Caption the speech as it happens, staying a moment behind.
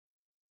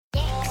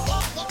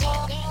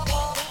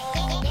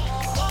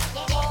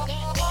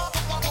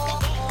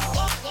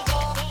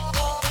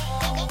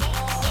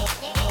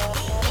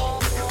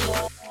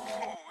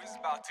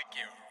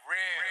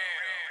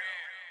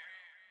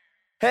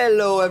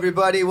Hello,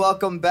 everybody.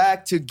 Welcome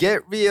back to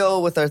Get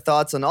Real with our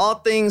thoughts on all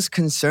things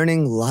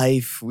concerning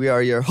life. We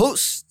are your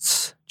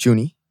hosts,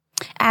 Junie,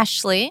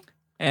 Ashley,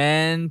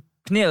 and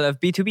Pnil of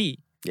B2B.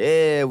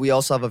 Yeah, we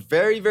also have a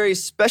very, very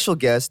special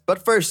guest.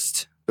 But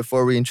first,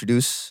 before we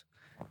introduce,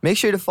 make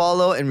sure to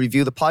follow and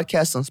review the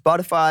podcast on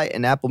Spotify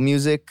and Apple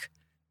Music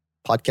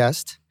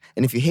podcast.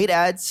 And if you hate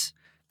ads,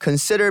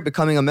 consider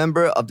becoming a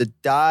member of the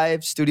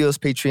Dive Studios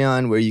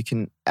Patreon, where you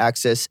can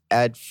access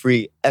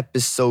ad-free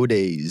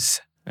episodes.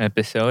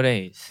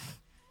 Episodes.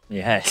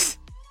 Yes.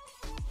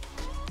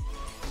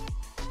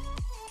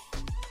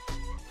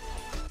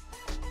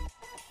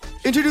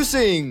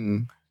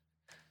 Introducing.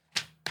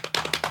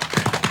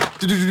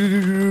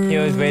 He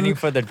was waiting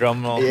for the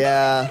drum roll.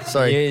 Yeah,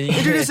 sorry. Yeah,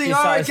 Introducing you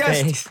saw our his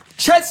guest, face.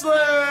 Chancellor.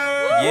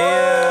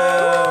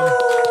 Yeah.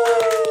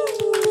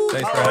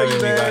 Thanks for How are having you,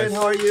 me, man? guys.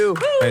 How are you?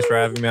 Thanks for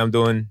having me. I'm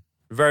doing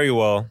very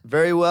well.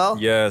 Very well?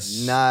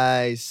 Yes.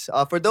 Nice.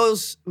 For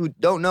those who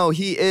don't know,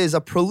 he is a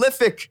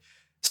prolific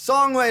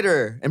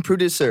songwriter and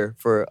producer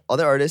for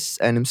other artists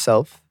and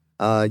himself.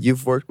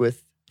 You've worked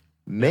with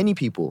many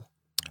people.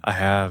 I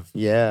have.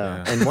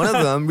 Yeah. Yeah. And one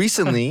of them,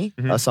 recently,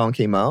 Mhm. a song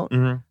came out.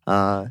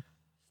 Mm-hmm.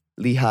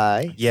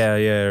 Lehigh. Yeah.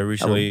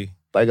 Recently.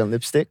 Bygone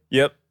Lipstick.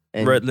 Yep.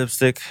 And Red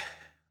Lipstick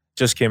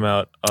just came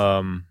out. Yeah.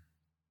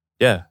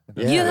 Yeah.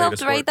 you Latest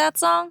helped write that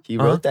song? he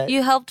wrote that.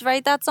 You helped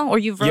write that song? Or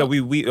you wrote? Yeah.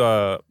 We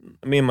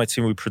me and my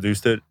team, we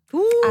produced it.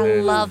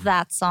 I love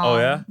that song. Oh,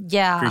 yeah?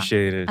 Yeah.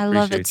 Appreciate it. I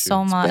love it Appreciate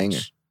so you. much. banger.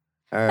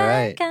 All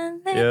right.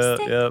 Bygone Yep.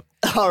 lipstick. Yep.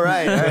 All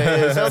right.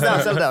 Yeah,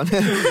 settle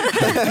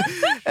down.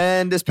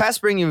 And this past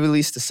spring, you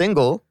released a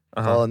single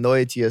called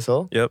Noe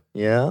TSO. Yep.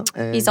 Yeah.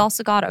 And He's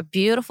also got a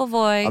beautiful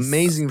voice.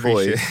 amazing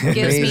voice. Appreciate it.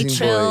 Gives me Amazing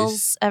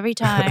chills every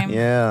time. voice.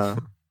 Yeah.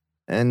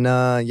 And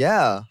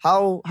yeah,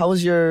 how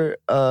was your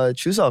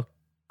Chuseok?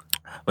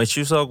 My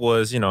Chuseok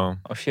was,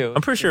 Oh, shoot.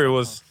 I'm pretty sure it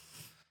was.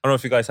 I don't know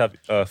if you guys have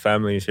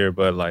families here,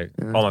 but like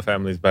Yeah. all my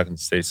family's back in the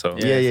States, so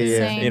Yeah.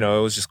 Same.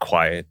 it was just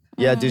quiet,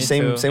 Yeah, dude, Me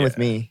same too. with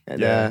me.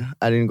 And, Yeah.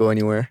 I didn't go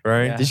anywhere.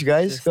 right? Yeah. Did you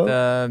guys Just,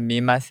 go? me,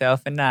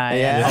 myself, and I.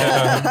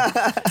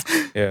 Yeah.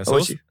 Yeah, so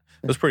What it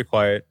was pretty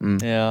quiet,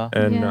 Yeah.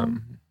 and Yeah.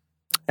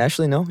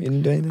 Ashley, no, you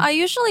didn't do anything. I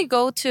usually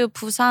go to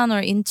Busan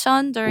or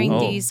Incheon during Ooh.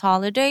 these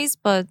holidays,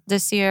 but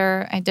this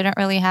year I didn't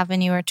really have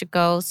anywhere to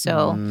go,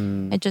 so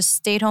Mm. I just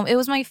stayed home. It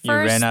was my You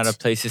first. ran out of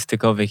places to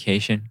go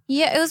vacation.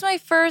 Yeah, it was my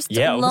first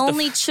Yeah, what the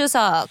lonely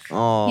Chuseok.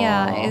 Oh.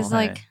 Yeah, it's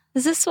like,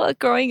 is this what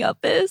growing up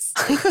is?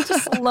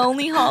 Just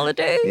lonely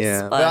holidays.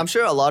 Yeah, but I'm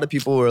sure a lot of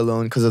people were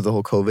alone because of the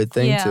whole COVID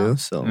thing Yeah. too.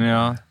 So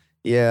Yeah.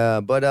 yeah,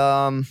 but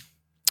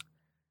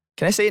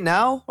can I say it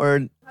now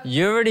or?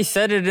 You already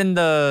said it in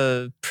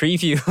the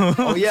preview.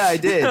 Oh yeah, I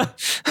did.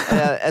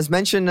 As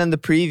mentioned in the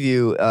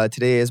preview,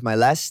 today is my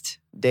last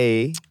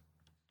day,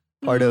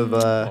 part of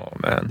oh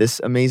man, this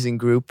amazing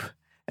group,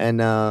 and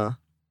Hey, I'm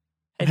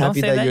don't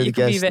happy say that that. you're You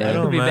the could be, guest. ba- man.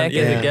 you could be man. back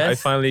Yeah. as a I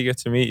guest. finally get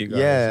to meet you guys.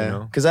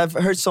 Yeah, because I've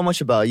heard so much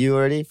about you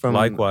already from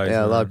Likewise,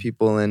 a lot of man.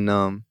 people,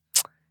 and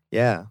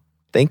yeah,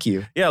 thank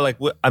you. Yeah, like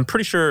I'm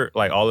pretty sure,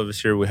 like all of us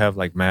here, we have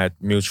like mad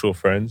mutual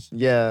friends.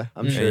 Yeah,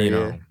 I'm Mm. sure.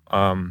 And,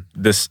 Yeah.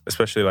 this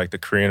especially like the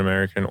Korean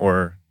American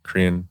or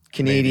Korean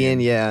Canadian,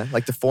 yeah,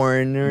 like the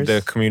foreigners.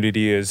 The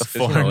community is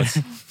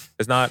The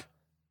it's not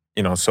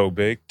so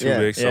big, too Yeah.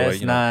 big. So Yeah, like,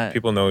 it's not-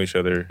 people know each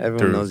other. Everyone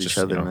through knows each just,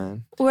 other,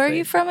 man. Where are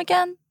you from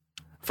again?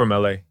 From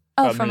LA.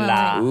 Oh, From from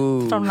La. LA.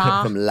 Ooh, From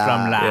La. from La.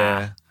 From La.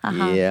 Yeah.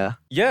 Uh-huh. Yeah.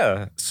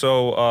 Yeah. So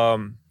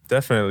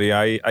definitely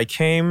I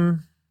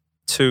came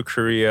to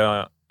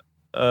Korea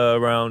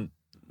around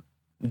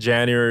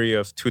January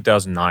of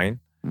 2009.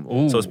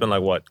 Ooh. So it's been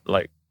like what?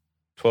 Like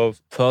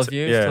 12 12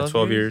 years? Yeah,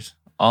 12 years.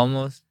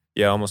 Almost.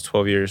 Yeah, almost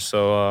 12 years.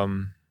 So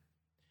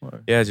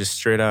yeah, just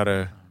straight out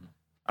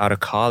of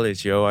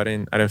college, yo. I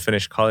didn't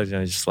finish college and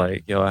I was just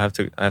like, yo, I have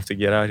to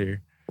get out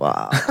here.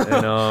 Wow.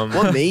 And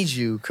What made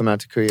you come out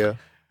to Korea?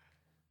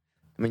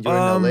 I mean, you're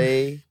in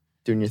LA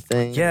doing your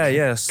thing.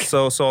 yeah.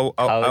 So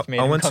I College made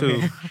him went come to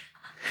here.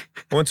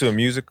 I went to a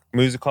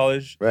music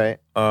college Right.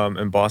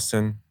 in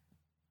Boston,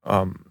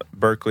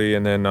 Berkeley,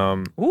 and then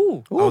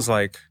Ooh. I was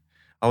like,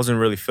 I wasn't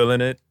really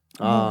feeling it.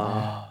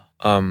 Ah.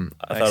 I Like,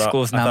 thought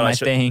school's I not thought I my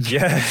should- thing.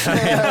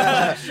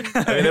 Yeah.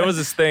 I mean, there was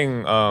this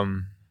thing,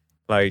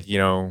 like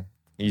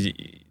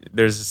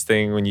there's this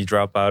thing when you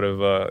drop out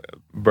of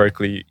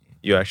Berkeley,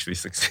 you actually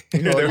succeed.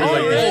 There was, Oh,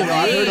 like, really? this-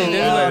 I've heard a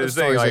there's, lot like, of this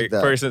thing, stories like like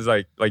that. persons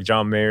like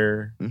John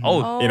Mayer. Mhm.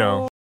 Oh. You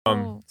know,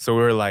 So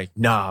we were like,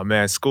 nah,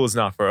 man, school's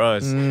not for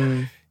us.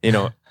 Mm.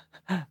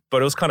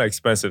 But it was kind of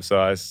expensive, so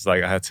I was just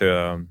like, I had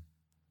to.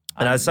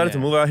 And I decided to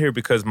move out here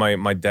because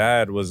my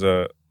dad was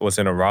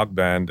in a rock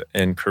band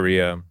in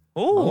Korea.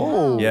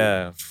 Oh.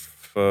 Yeah,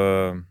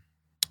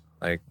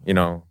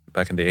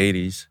 back in the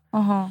 80s.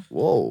 Uh-huh.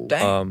 Whoa.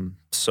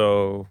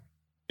 So,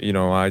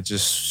 I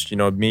just,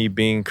 me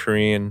being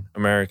Korean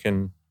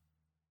American,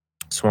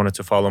 just wanted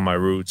to follow my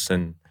roots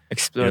and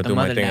Explore the do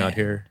my thing motherland. out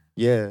here.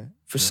 Yeah.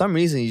 For some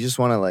reason, you just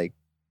want to like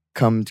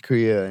come to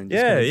Korea and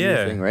just Yeah, kinda do your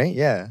yeah. thing, right?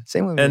 Yeah.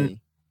 Same with And-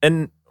 me.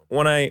 And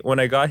when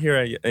I got here,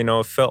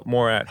 I felt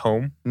more at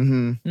home.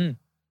 Mm-hmm.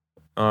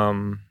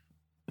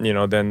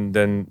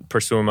 then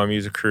pursuing my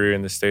music career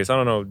in the States. I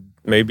don't know,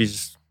 maybe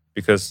just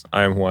because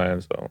I am who I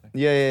am. So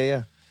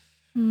Yeah.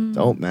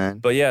 Dope, man.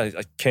 but yeah,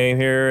 I came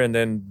here and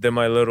then did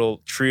my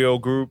little trio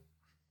group.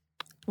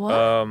 What?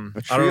 I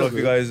don't know if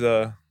you guys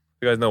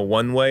know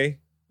One Way.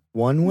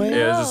 One Way? No.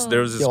 Yeah,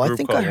 there was this Yo, I group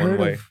think called I One heard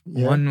Way. of.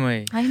 Yeah. One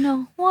way. I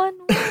know one.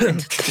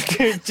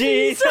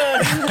 Jesus.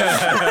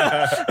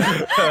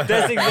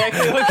 That's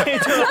exactly what came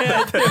to my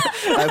head.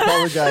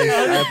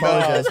 I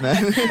apologize,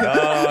 man. No.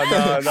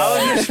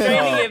 I was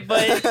restraining it,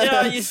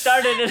 but you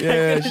started it.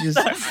 Yeah, she's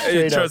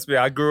Hey, trust me,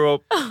 I grew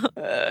up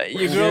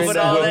You grew up with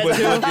all that with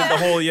too. the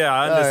whole. Yeah,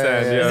 I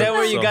understand. yeah. Yeah. Is that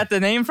where you So- got the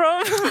name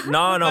from?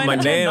 No, my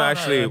name No,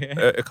 actually okay.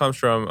 it comes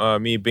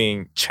from me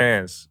being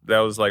Chance. That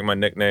was like my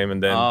nickname,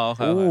 and then Oh,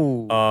 okay.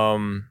 Ooh.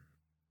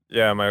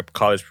 yeah, my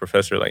college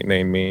professor like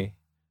named me,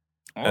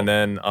 and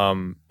then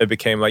it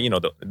became like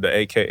the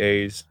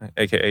AKAs,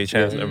 aka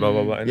Chancellor, blah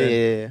blah blah. And then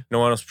Yeah.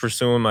 when I was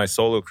pursuing my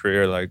solo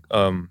career, like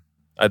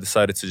I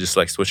decided to just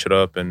like switch it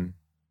up and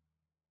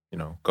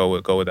go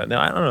with that.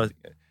 Now I don't know,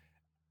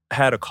 I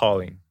had a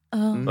calling,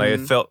 like it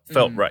felt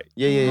right.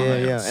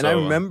 Yeah. And I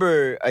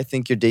remember, I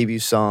think your debut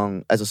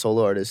song as a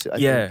solo artist. I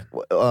think,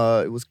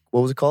 it was,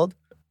 what was it called?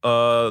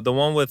 The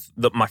one with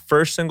my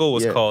first single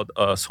was Yeah. called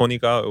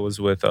Sonika. It was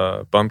with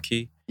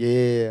Bumpkey.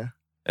 Yeah.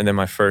 And then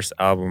my first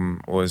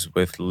album was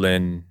with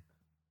Lynn,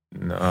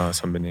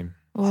 somebody.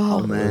 Oh,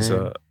 Wow. man. It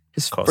was,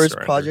 His called first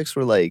Surrender. projects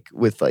were like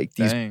with like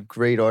these Dang.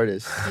 great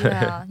artists.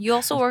 Yeah. You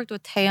also worked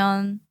with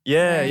Taeyeon.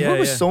 yeah, There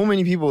were so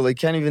many people. They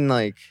can't even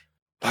like.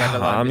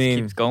 I mean,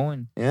 keeps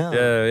going. Yeah.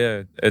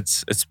 Yeah.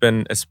 It's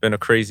been a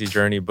crazy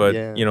journey, but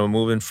Yeah.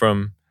 moving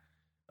from,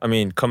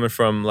 coming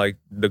from like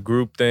the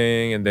group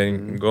thing, and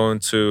then going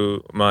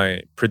to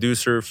my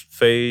producer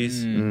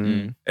phase,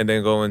 Mm-hmm. and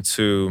then going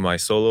to my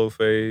solo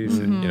phase.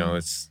 Mhm. And,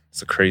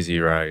 it's a crazy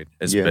ride.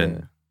 It's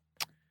been.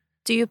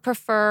 Do you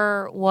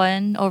prefer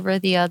one over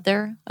the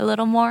other a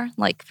little more?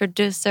 Like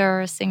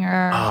producer,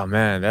 singer? Oh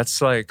man,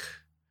 that's like,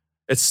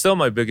 it's still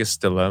my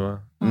biggest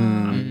dilemma.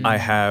 Mm. I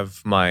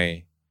have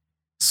my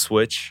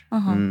switch,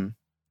 Uh-huh. Mm.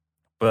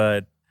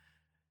 but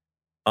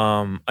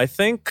I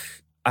think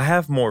I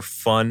have more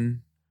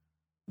fun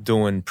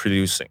doing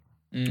producing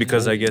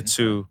because I get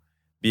to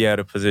be at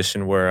a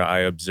position where I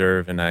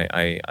observe and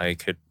I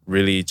could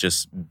really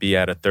just be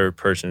at a third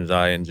person's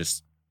eye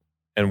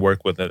and work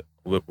with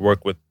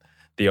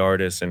the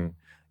artist and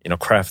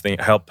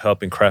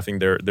helping crafting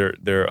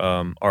their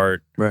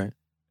art. Right.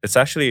 It's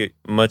actually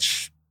a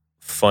much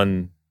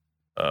fun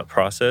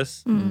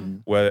process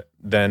Mm.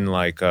 than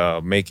like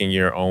making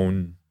your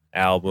own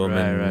album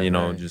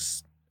Right.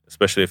 just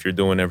especially if you're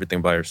doing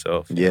everything by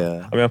yourself.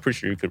 Yeah. I'm pretty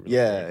sure you could.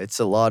 Yeah, it's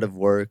a lot of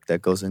work that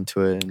goes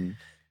into it. And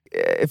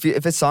if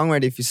it's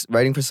songwriting, if you're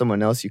writing for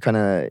someone else, you kind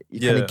of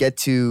Yeah. get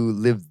to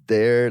live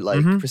their like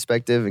Mhm.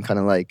 perspective and kind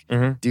of like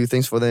Mhm. do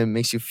things for them. It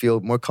makes you feel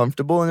more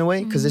comfortable in a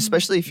way. Because Mhm.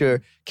 especially if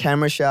you're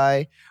camera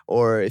shy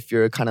or if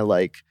you're kind of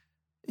like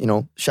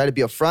shy to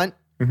be up front,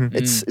 Mhm.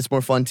 it's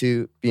more fun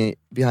to be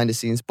behind the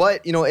scenes.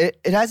 But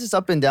it has its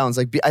up and downs.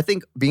 Like I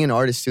think being an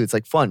artist too, it's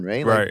like fun,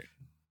 right? Like, Right.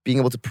 being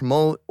able to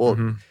promote. Well,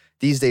 Mhm.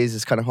 these days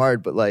it's kind of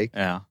hard, but like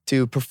Yeah.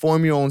 to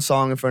perform your own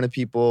song in front of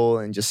people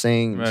and just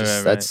saying, Right.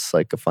 that's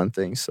like a fun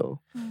thing. So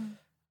Mm.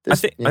 I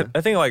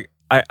think like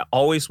I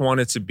always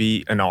wanted to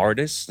be an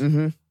artist.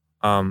 Mm-hmm.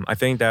 I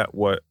think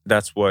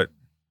that's what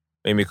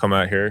made me come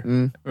out here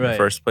in the Right.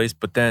 first place.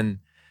 But then,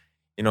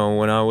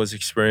 when I was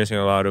experiencing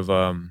a lot of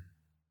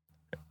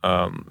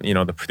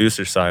the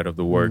producer side of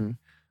the work,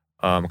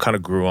 kind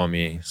of grew on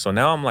me. So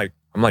now I'm like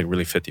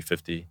really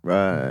 50-50.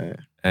 Right.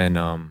 And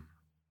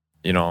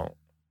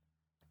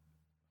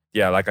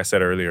yeah, like I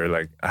said earlier,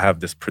 like I have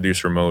this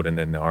producer mode and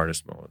then the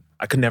artist mode.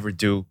 I could never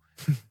do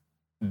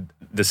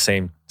the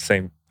same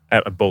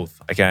at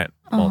both. I can't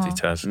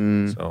multitask.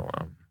 Mm. So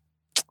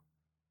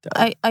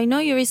I know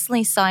you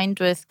recently signed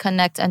with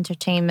Connect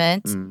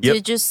Entertainment. Mm. Yep.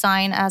 Did you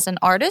sign as an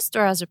artist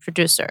or as a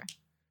producer?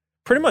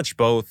 pretty much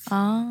both.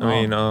 Oh. I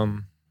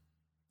mean,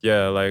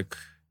 yeah, like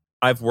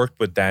I've worked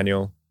with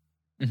Daniel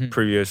Mhm.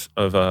 previous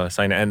of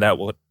signing, and that's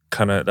what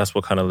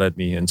kind of led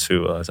me into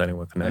signing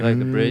with Connect. Like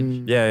the bridge.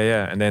 Mm.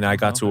 Yeah. And then I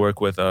got to Okay. work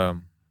with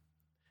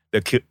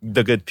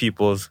the good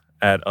peoples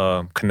at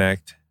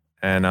Connect,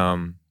 and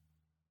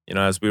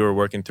as we were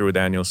working through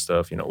Daniel's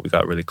stuff, we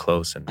got really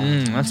close and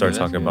That's started good.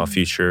 talking about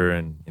future,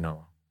 and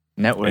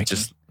Networking. it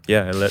just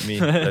it led me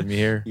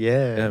here.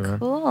 Yeah. Yeah, man.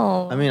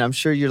 Cool. I mean, I'm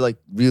sure you're like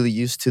really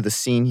used to the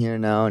scene here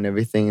now, and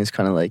everything is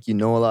kind of like a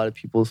lot of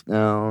people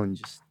now, and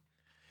just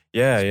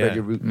spread Yeah.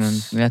 your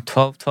roots. Yeah,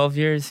 12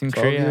 years in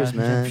 12 Korea. years,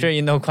 man. I'm sure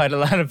you know quite a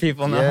lot of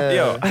people now. Yeah.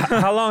 Yo,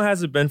 how long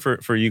has it been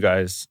for you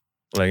guys?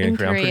 Like in In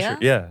Korea? I'm pretty Korea? sure.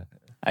 Yeah.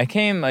 I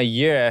came a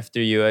year after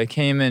you. I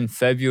came in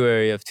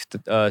February of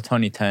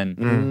 2010.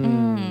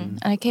 Mm.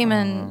 I came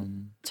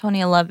in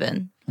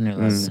 2011.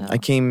 2011. So- I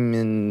came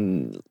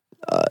in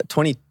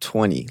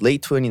 2020,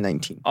 late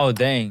 2019. Oh,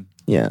 dang.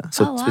 Yeah,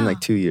 so Oh, it's been wow. like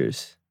 2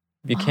 years.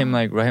 You came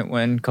like right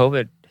when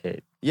COVID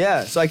hit.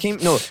 Yeah, so I came.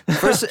 No,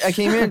 first I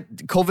came in.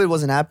 COVID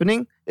wasn't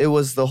happening. it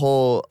was the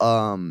whole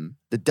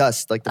the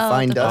dust, like the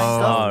fine the dust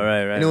fine stuff. Oh,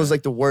 right. And it was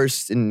like the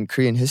worst in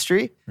Korean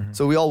history. Mhm.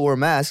 So we all wore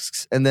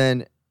masks, and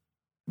then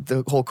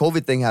the whole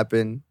COVID thing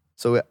happened.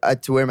 So I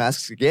had to wear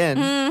masks again.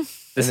 Mm,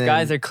 The and then-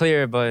 skies are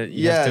clear, but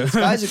you Yeah, have the to.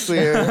 skies are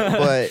clear,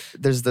 but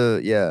there's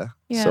the yeah.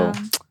 So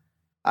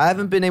I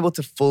haven't been able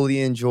to fully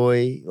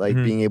enjoy like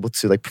Mhm. being able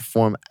to like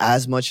perform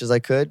as much as I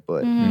could,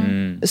 but Mhm.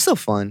 Mm. it's still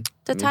fun.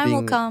 The I mean, time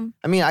will being- come.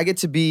 I mean, I get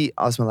to be.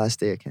 Oh, it's my last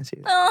day. I can't say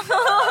that.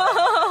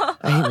 Oh.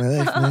 I hate my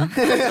life, man.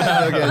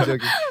 Okay, I'm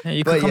joking. Yeah,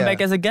 you But could come yeah.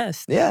 back as a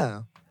guest.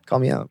 Yeah, call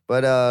me out.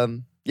 But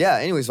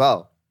yeah. Anyways,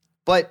 wow.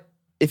 But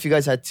if you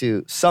guys had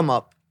to sum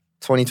up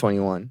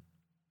 2021,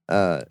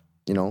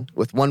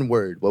 with one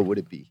word, what would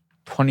it be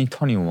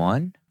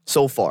 2021.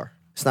 so far?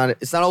 It's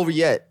not over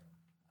yet.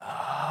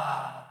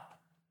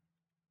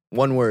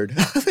 One word.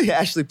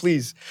 Ashley,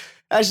 please.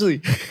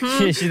 Ashley,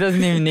 she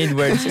doesn't even need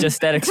words,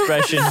 just that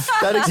expression.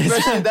 that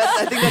expression.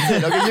 I think that's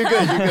it. Okay, you're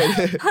good.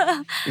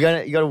 You're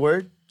good. you got a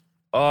word?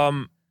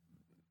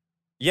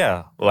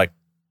 Yeah, like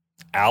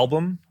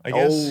album, I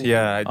guess. Oh.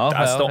 Yeah, Okay,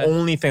 that's the okay.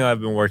 only thing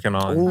I've been working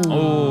on.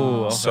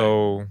 Oh, okay.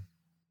 So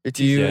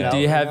Do you Yeah. do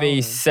you have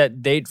a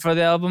set date for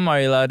the album? Are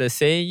you allowed to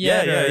say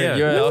yet? Yeah, or yeah.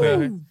 You're, okay,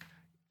 okay.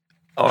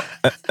 oh,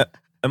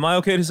 am I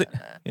okay to say?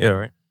 Yeah,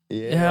 right.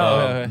 Yeah.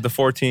 Okay. The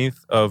 14th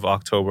of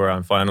October,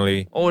 I'm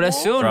finally Oh,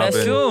 that's soon. That's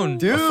Dropping. soon.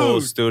 Dude. a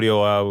full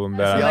studio album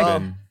that Yeah.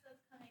 I've been.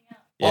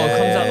 Oh, it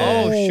comes out.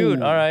 Oh, shoot.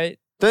 Yeah. All right.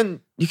 Then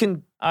you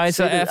can. All right.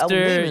 So Say the album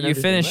name after and you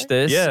everything, finish right?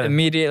 this, Yeah.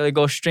 immediately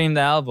go stream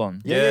the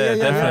album. Yeah,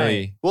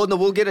 definitely. Well, no,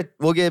 we'll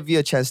give you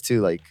a chance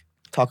to like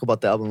talk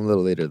about the album a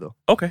little later, though.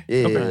 Okay.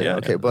 Yeah, okay. yeah,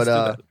 okay. But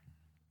let's do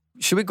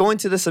that. should we go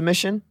into the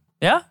submission?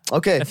 Yeah.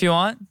 Okay. If you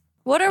want.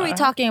 What are we Alright.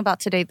 talking about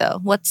today, though?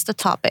 What's the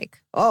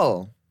topic?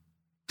 Oh,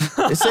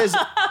 it says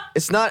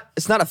it's not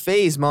a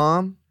phase,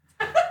 Mom.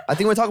 I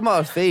think we're talking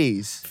about a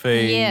phase.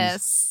 Phase.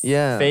 Yes.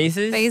 Yeah.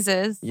 Phases.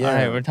 Phases. Yeah. All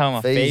right. We're talking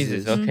about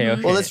phases. Phases. Okay. Mhm.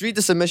 Okay. Well, let's read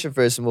the submission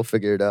first, and we'll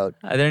figure it out.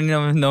 I didn't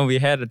even know we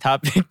had a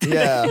topic.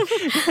 Today.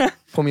 Yeah.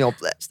 Put me all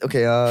blessed.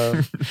 Okay.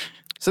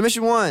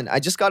 Submission 1. I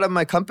just got out of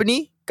my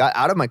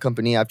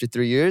company after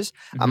 3 years.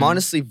 I'm Mhm.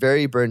 honestly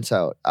very burnt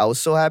out. I was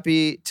so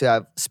happy to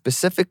have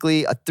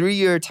specifically a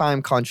 3-year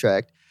time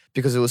contract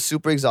because it was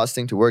super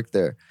exhausting to work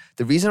there.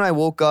 The reason I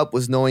woke up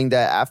was knowing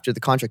that after the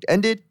contract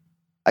ended,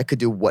 I could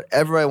do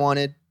whatever I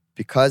wanted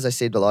because I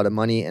saved a lot of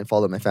money and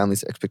followed my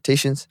family's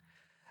expectations.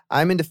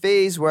 I'm in the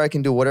phase where I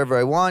can do whatever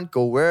I want,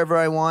 go wherever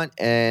I want,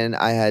 and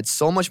I had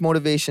so much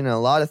motivation and a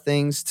lot of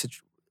things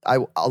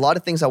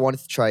I wanted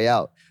to try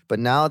out. But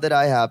now that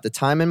I have the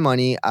time and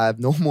money, I have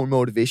no more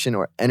motivation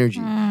or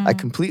energy. I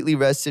completely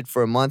rested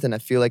for a month and I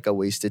feel like I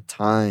wasted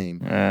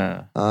time.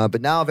 Yeah. But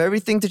now I have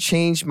everything to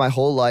change my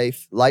whole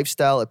life,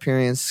 lifestyle,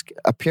 appearance,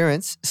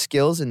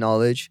 skills, and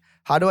knowledge.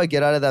 How do I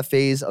get out of that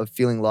phase of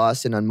feeling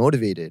lost and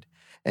unmotivated?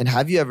 And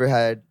have you ever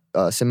had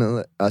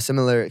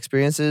similar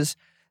experiences?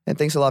 And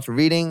thanks a lot for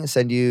reading.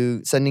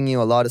 Sending you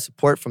a lot of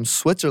support from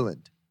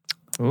Switzerland.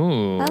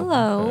 Ooh.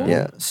 Hello.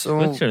 Yeah. So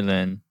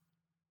Switzerland.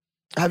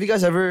 have you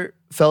guys ever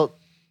felt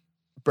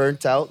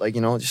burnt out? Like,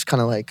 just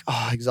kind of like,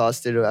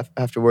 exhausted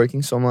after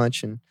working so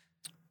much and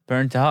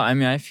Burnt out. I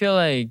mean, I feel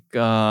like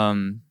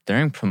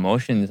during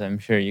promotions, I'm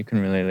sure you can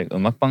relate, like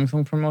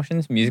음악방송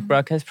promotions, music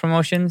broadcast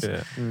promotions.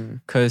 Yeah.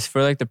 Because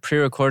for like the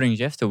pre-recordings,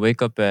 you have to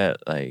wake up at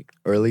like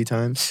early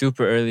times.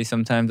 super early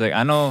sometimes. Like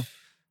I know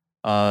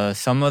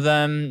some of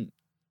them,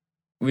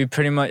 we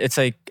pretty much,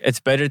 it's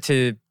better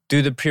to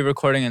do the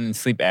pre-recording and then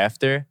sleep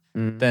after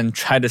than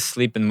try to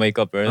sleep and wake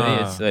up early.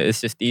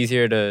 It's just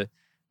easier to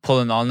pull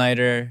an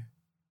all-nighter,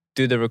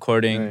 do the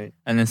recording, Right.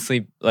 and then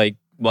sleep like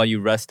while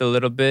you rest a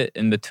little bit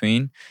in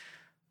between.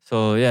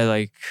 So yeah,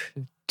 like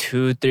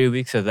 2-3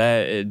 weeks of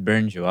that, it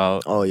burns you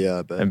out. Oh yeah,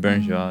 I bet. It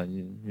burns you out.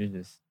 You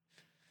just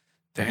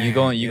you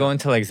go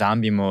into like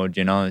zombie mode.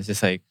 It's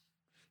just like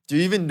Do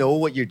you even know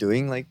what you're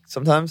doing? Like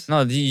sometimes.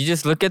 no. You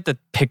just look at the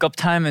pickup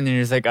time and then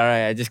you're just like, all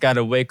right, I just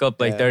gotta wake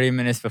up like Yeah. 30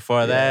 minutes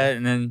before that,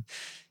 and then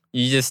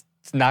you just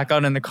knock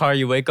out in the car.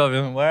 You wake up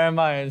and where am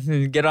I?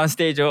 Get on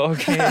stage. Oh,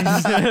 okay.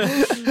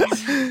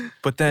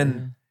 But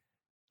then,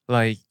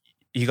 like,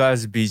 you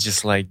guys be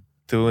just like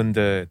doing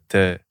the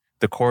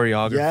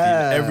choreography,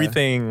 Yeah.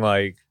 everything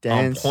like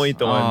Dance. on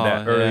point on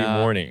that early yeah.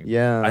 morning.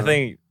 Yeah. I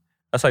think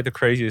that's like the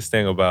craziest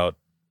thing about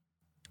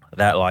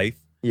that life.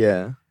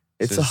 Yeah.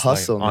 It's a just, like,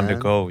 hustle, on man. the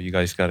go. You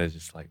guys gotta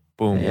just like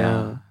boom.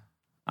 Yeah.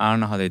 I don't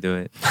know how they do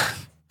it.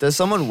 Does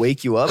someone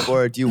wake you up,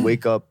 or do you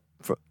wake up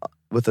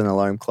with an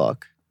alarm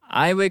clock?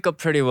 I wake up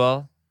pretty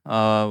well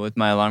with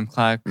my alarm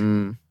clock.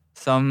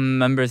 Some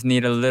members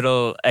need a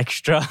little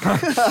extra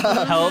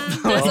help.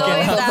 There's waking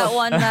always up. that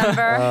one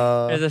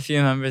member. There's a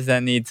few members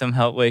that need some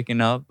help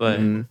waking up, but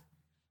mm,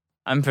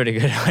 I'm pretty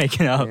good at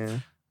waking up. yeah.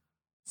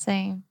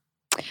 Same.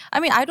 I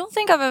mean, I don't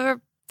think I've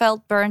ever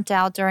felt burnt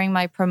out during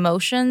my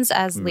promotions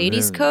as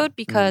Ladies Really? Code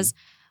because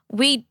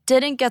we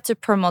didn't get to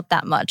promote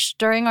that much.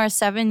 During our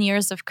 7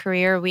 years of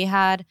career, we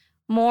had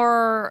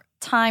more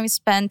time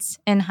spent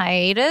in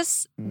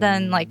hiatus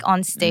than like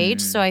on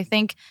stage. So I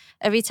think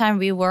every time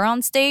we were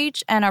on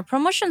stage, and our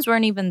promotions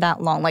weren't even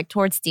that long, like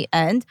towards the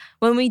end,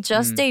 when we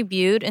just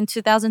debuted in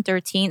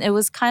 2013, it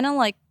was kind of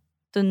like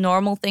the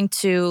normal thing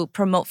to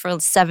promote for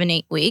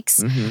 7-8 weeks.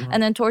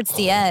 And then towards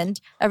the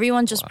end,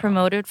 everyone just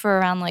promoted for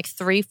around like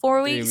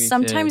 3-4 weeks,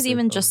 sometimes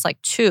even just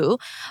like 2.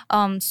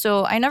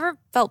 So I never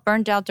felt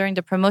burned out during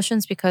the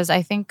promotions because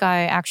I think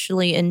I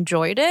actually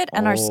enjoyed it.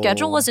 And our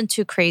schedule wasn't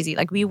too crazy.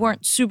 Like we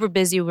weren't super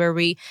busy where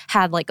we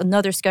had like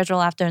another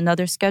schedule after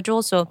another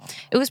schedule. So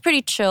it was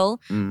pretty chill.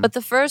 But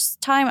the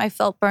first time I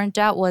felt burnt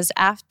out was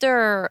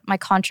after my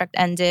contract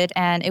ended,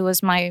 and it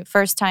was my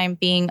first time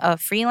being a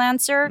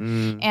freelancer.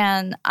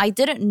 And I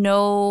didn't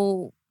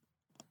know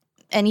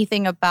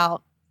anything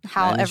about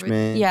how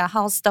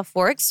how stuff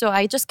works. So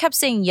I just kept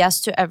saying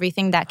yes to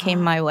everything that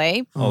came my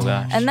way. Oh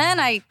gosh. And then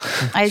I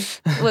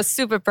was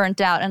super burnt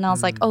out, and I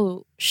was like,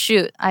 oh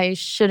shoot, I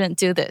shouldn't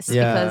do this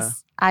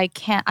because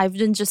I've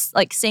been just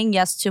like saying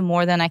yes to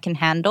more than I can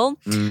handle.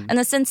 And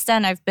then since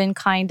then I've been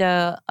kind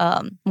of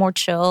more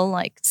chill,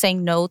 like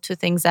saying no to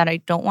things that I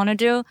don't want to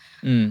do.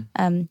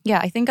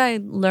 I think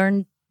I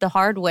learned the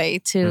hard way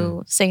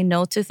to say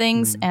no to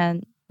things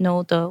and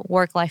know the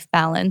work-life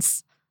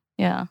balance.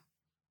 Yeah.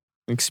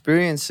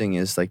 Experiencing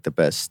is like the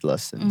best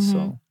lesson.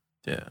 So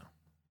yeah.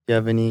 You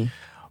have any?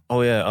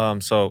 Oh yeah.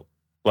 So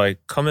like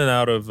coming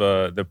out of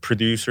the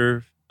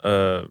producer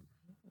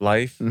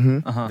life,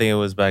 I think it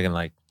was back in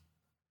like.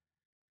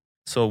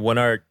 So when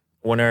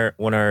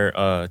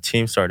our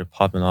team started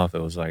popping off,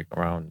 it was like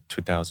around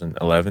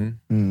 2011,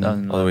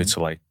 all the way to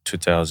like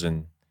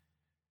 2000.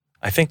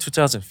 I think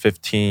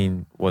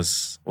 2015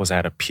 was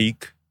at a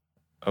peak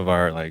of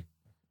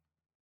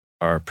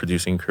our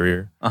producing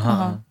career.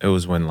 It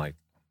was when like,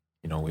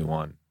 you know, we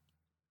won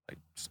like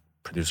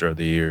producer of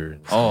the year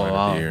and songwriter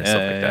of the year and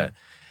stuff like that.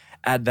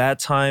 At that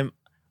time,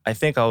 I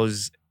think I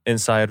was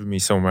inside of me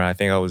somewhere. I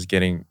think I was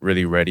getting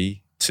really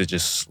ready to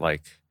just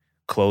like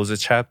close a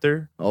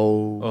chapter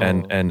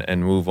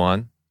and move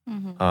on.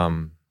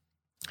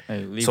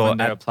 Leave when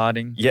they're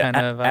applauding.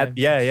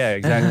 Yeah,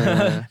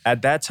 exactly.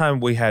 At that time,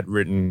 we had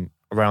written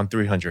around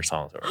 300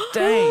 songs already.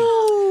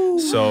 Dang.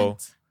 So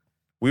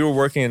we were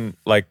working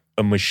like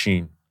a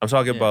machine. I'm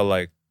talking about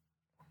like,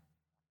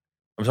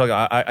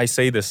 I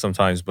say this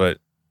sometimes, but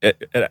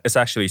it's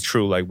actually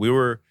true. Like we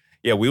were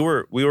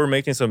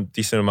making some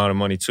decent amount of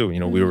money too. You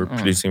know, we were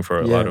producing for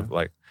a lot of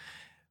like,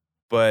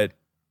 but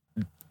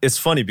it's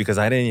funny because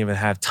I didn't even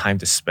have time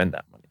to spend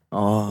that money.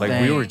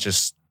 Like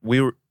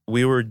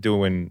we were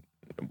doing,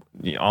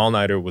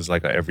 all-nighter was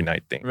like a every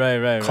night thing.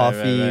 Right.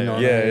 Coffee.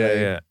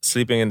 Yeah.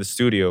 Sleeping in the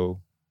studio.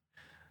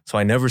 So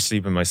I never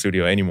sleep in my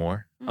studio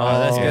anymore. Oh,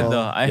 that's good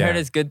though. I heard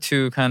it's good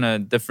to kind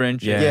of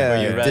differentiate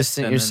where you rest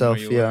distance and yourself.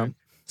 where you work.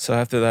 So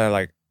after that,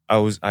 like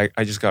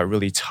I just got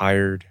really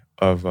tired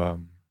of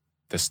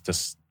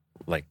this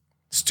like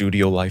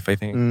studio life, I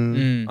think.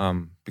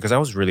 Because I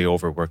was really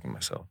overworking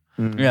myself.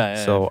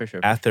 So for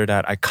sure. after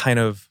that, I kind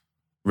of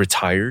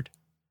retired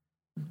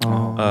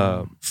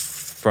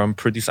from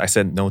producer. I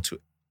said no to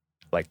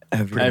like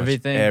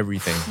everything.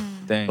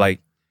 Dang. Like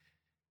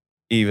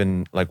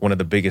even like one of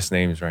the biggest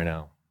names right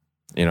now,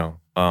 you know.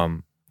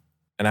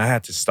 And I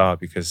had to stop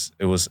because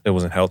it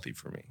wasn't healthy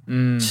for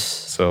me.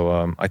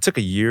 So I took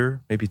a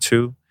year, maybe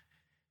 2.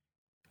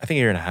 I think a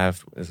year and a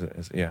half is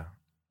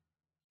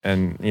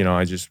And you know,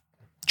 I just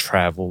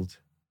traveled.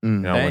 You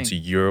know, I went to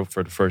Europe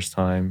for the first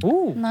time.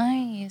 Ooh,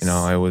 nice. You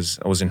know, I was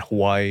in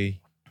Hawaii.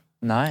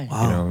 Nice.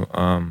 Wow. You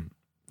know,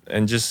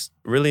 and just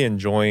really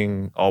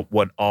enjoying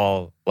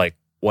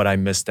what I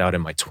missed out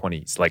in my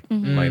 20s, like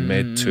my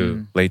mid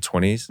to late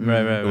 20s.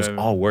 Right. It was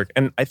all work,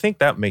 and I think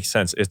that makes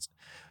sense. It's,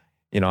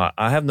 you know,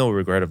 I have no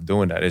regret of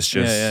doing that. It's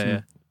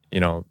just, you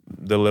know,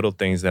 the little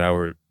things that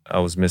I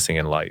was missing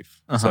in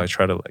life. So I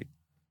try to like,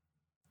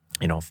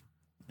 you know,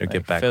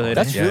 get back on.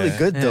 That's really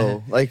good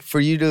though. Like for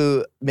you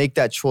to make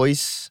that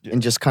choice and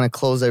just kind of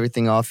close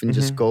everything off and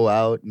just go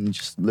out and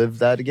just live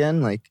that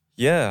again. Like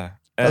that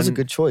was a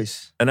good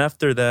choice. And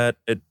after that,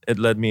 it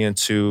led me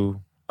into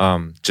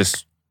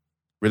just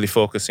really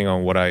focusing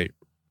on what I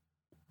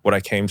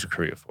came to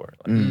Korea for,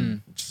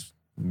 like just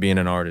being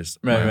an artist.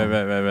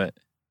 Right.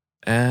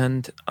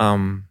 And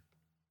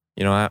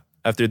you know,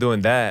 after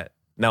doing that,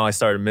 now I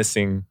started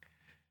missing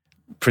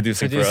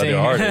producing. For other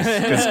artists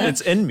because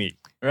it's in me.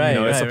 Right,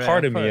 you know, it's a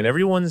part of me, and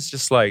everyone's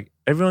just like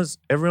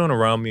everyone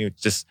around me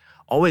just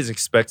always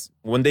expects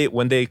when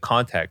they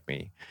contact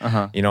me.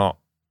 You know,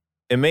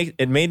 it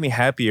made me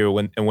happier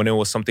when it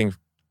was something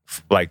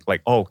like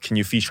oh, can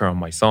you feature on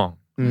my song?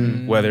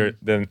 Whether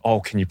than oh,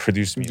 can you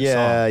produce me a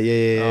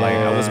song? Like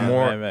I was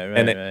more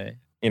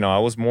you know, I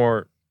was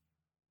more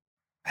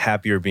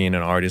happier being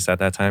an artist at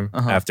that time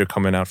after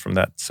coming out from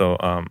that. So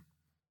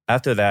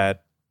after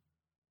that,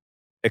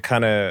 it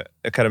kind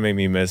of made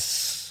me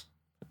miss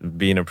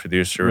being a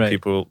producer.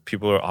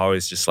 People are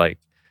always just like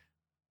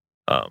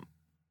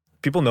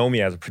people know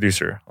me as a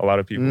producer, a lot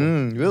of people.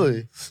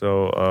 Really?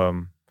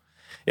 So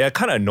it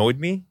kind of annoyed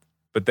me,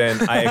 but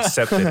then I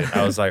accepted it.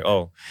 I was like,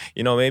 oh,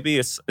 you know, maybe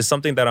it's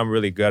something that I'm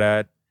really good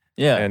at,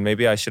 Yeah. And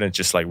maybe I shouldn't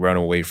just like run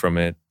away from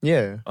it.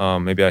 Yeah.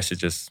 Maybe I should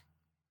just,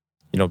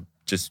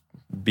 just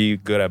be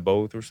good at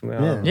both or something.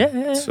 I don't know.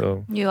 Yeah.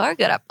 So You are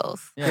good at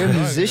both. Yeah, You're a you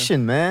are,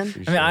 musician, man.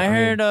 I mean, I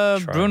heard try.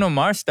 Bruno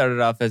Mars started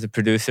off as a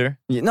producer.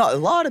 You know, a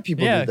lot of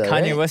people Yeah, do that,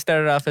 Kanye right? West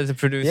started off as a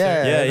producer.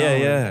 Yeah,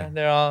 yeah.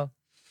 They're all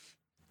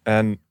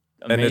And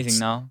amazing it's-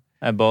 now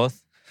at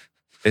both.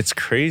 it's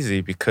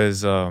crazy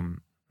because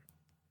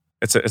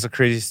it's a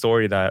crazy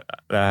story that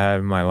I had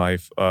in my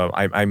life.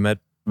 I met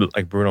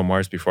like Bruno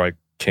Mars before I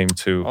came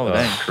to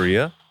dang.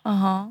 Korea,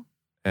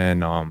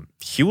 and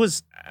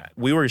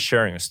we were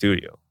sharing a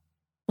studio.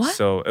 What?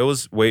 So it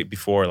was way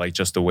before like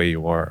Just the Way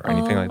You Are or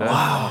anything like that.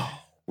 Wow.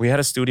 We had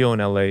a studio in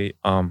LA,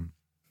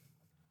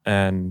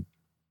 and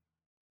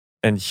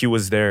he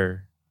was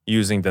there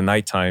using the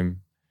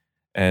nighttime,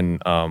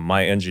 and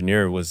my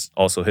engineer was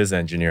also his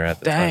engineer at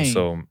the time. Dang.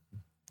 So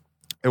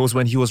it was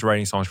when he was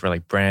writing songs for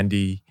like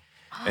Brandy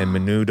and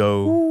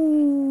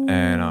Menudo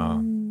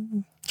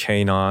and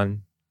Kanon.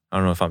 I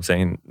don't know if I'm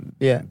saying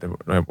Yeah.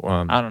 I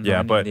don't know. Yeah,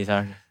 any but of these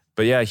artists.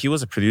 yeah, he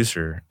was a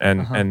producer,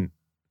 and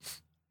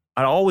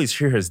I always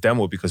hear his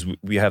demo because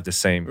we have the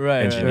same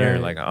Right, engineer.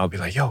 right. Like I'll be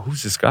like, "Yo,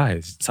 who's this guy?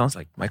 It sounds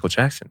like Michael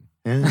Jackson."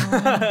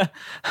 Yeah.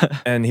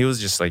 And he was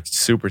just like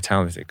super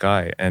talented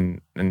guy,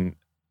 and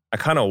I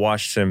kind of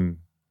watched him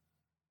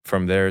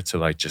from there to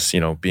like just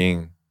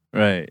being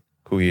Right.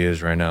 who he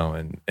is right now,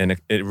 and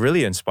it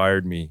really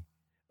inspired me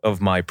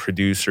of my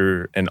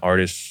producer and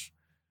artist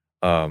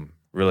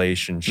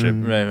relationship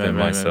Mhm. Right. than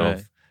myself,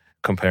 Right.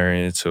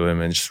 comparing it to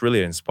him, and just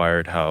really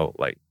inspired how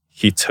like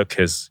he took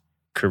his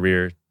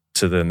career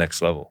to the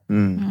next level,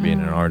 Mm. being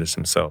an artist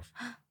himself.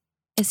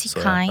 Is he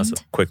So kind? that's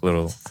a quick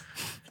little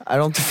I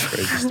don't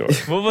crazy think. story.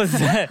 What was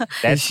that?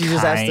 That's She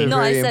just asked kind. a No,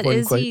 I very said,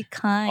 important is he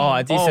kind? Oh,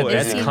 I think you said Oh,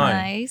 that's is he kind.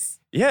 nice?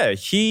 Yeah,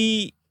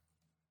 he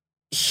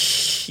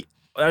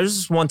there was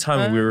just one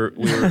time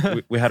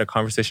we had a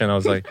conversation. And I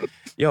was like,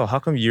 "Yo, how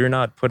come you're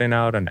not putting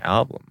out an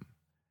album?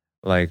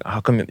 Like, how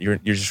come you're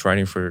just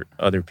writing for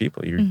other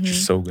people? You're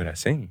just so good at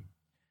singing."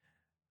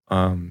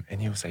 And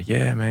he was like,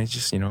 "Yeah, man,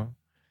 just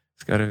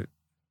it's gotta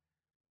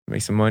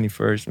make some money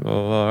first." Blah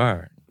blah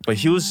blah. But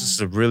he was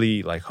just a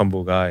really like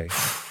humble guy.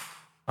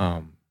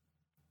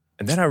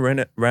 And then I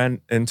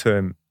ran into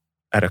him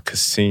at a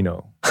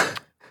casino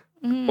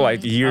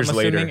like years I'm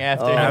later. assuming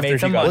after Oh. he After made he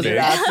some got Was money. it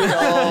after?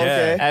 Oh,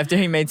 okay. After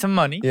he made some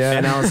money. Yeah.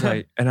 And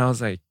I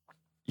was like,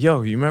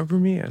 "Yo, you remember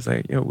me?" I was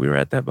like, "Yo, we were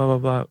at that blah blah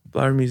blah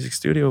Blur music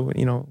studio.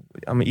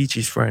 I'm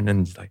Ichi's friend."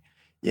 And he's like,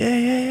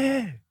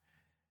 "Yeah."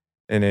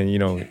 And then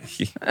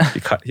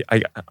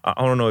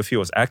I don't know if he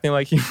was acting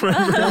like he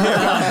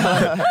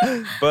remembered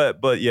me,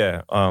 but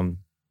yeah.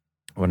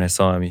 When I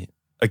saw him,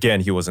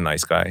 he was a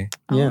nice guy.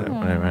 Yeah.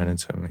 When I ran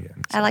into him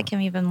again, I like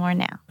him even more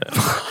now.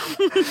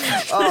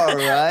 All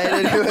right.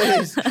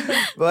 Anyways,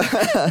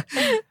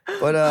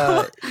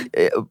 but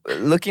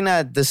looking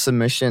at this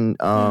submission,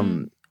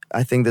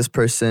 I think this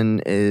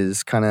person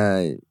is kind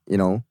of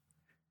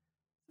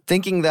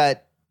thinking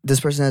that this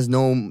person has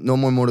no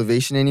more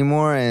motivation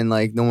anymore and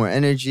like no more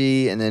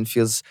energy, and then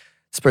this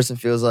person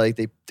feels like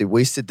they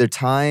wasted their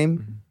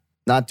time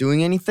not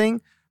doing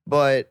anything.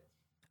 But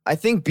I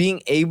think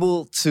being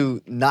able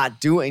to not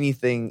do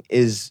anything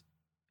is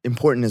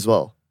important as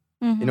well.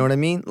 You know what I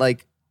mean?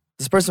 Like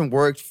this person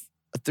worked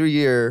a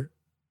 3-year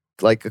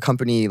like a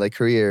company like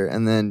career,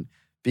 and then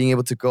being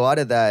able to go out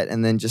of that,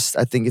 and then just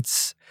I think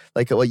it's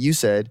like what you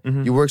said.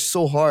 You worked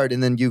so hard,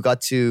 and then you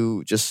got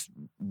to just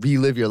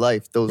relive your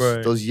life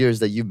those years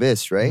that you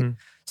missed, right?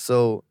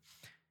 So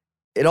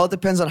it all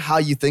depends on how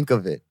you think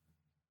of it.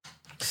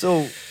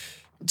 So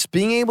just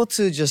being able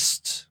to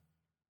just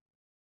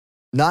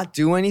not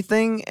do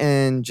anything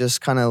and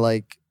just kind of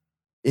like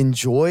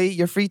enjoy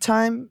your free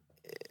time,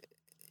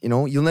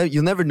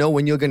 you'll never know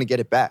when you're gonna get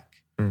it back.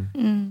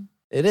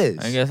 It is.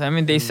 I guess. I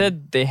mean, they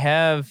said they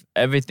have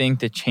everything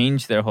to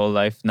change their whole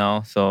life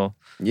now. So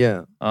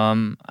Yeah.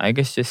 I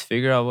guess just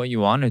figure out what you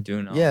want to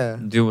do now. Yeah.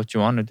 Do what you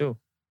want to do.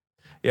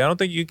 Yeah, I don't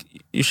think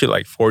you should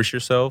like force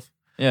yourself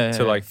Yeah.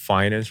 to like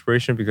find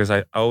inspiration, because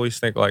I always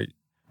think like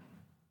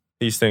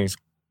these things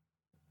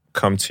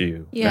come to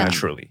you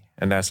naturally,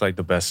 and that's like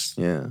the best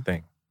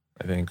thing.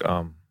 I think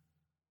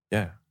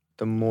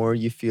The more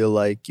you feel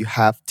like you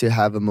have to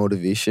have a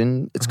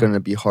motivation, it's gonna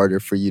be harder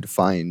for you to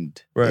find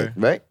it,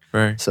 right?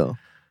 right. So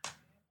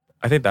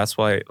I think that's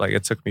why like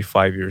it took me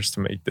 5 years to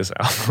make this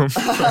album.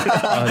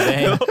 Oh,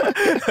 dang.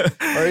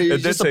 or you're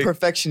It did just a take-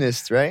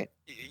 perfectionist, right?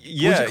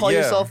 Yeah, Would you call yeah.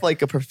 yourself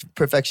like a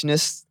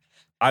perfectionist?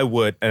 I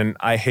would, and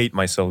I hate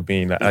myself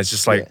being that. I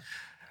just like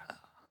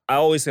I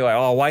always say like,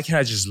 "Oh, why can't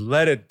I just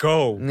let it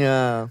go?"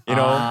 Yeah.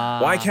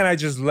 Why can't I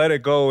just let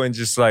it go and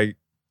just like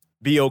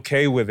be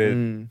okay with it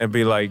and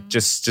be like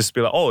just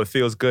be like, "Oh, it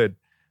feels good.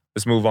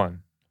 Let's move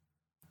on."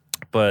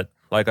 But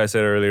like I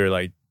said earlier,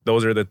 like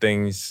those are the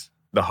things,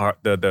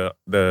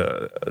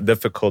 the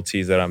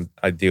difficulties that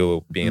I deal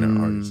with being an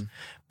artist.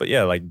 But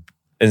yeah, like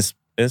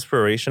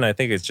inspiration, I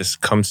think it just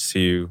comes to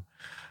you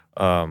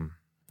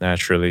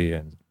naturally,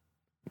 and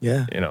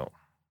Yeah.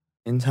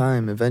 In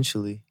time,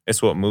 eventually.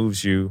 it's what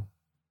moves you.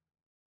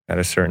 at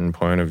a certain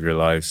point of your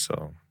life, so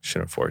you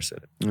shouldn't force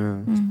it.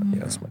 Yeah. Yeah,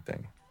 that's my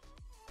thing.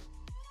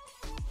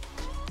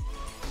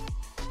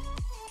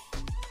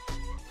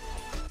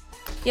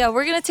 Yeah,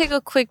 we're going to take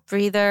a quick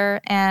breather,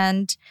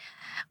 and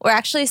we're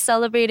actually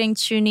celebrating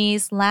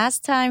Chuni's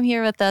last time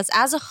here with us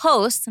as a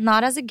host,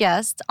 not as a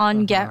guest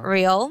on Get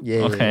Real.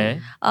 Yeah. Okay.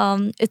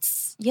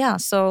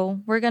 So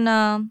we're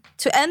gonna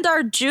to end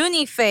our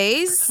Junie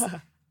phase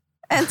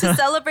and to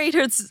celebrate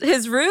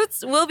his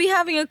roots, we'll be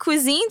having a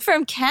cuisine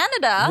from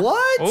Canada.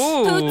 What? Ooh.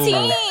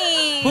 Poutine.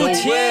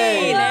 Poutine.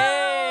 way. Hey,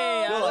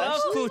 I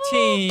love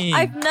poutine.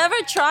 I've never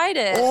tried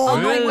it. Oh,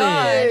 my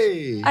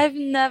really? gosh. I've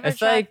never It's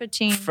tried like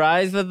poutine.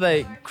 fries with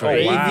like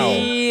gravy wow.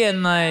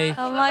 and like.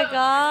 Oh my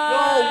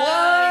god.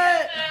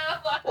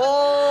 what?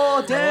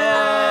 Oh, damn.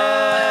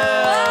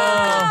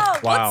 Wow.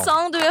 Wow. What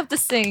song do we have to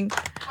sing?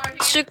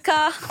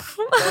 Chuka.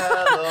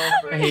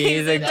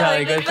 He's a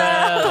jolly good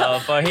fellow,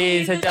 for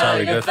he's a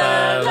jolly good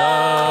fellow.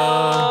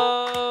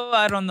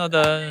 I don't know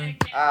the.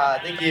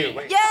 Thank you.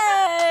 Wait.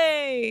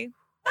 Yay!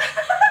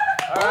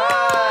 All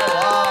right.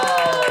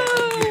 Wow.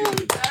 Thank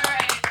you.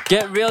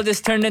 Get Real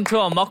just turned into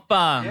a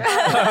mukbang.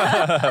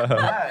 All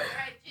right.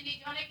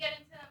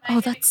 Oh,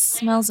 that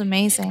smells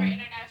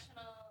amazing.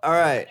 All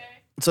right.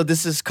 So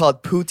this is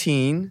called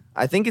poutine.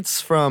 I think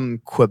it's from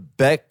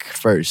Quebec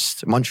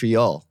first,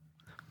 Montreal.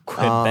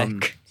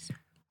 Quebec.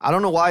 I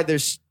don't know why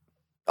there's.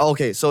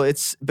 Okay, so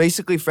it's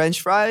basically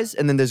French fries,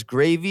 and then there's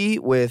gravy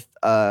with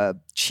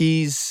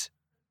cheese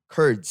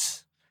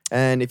curds.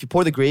 And if you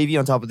pour the gravy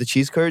on top of the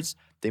cheese curds,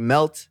 they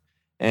melt,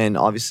 and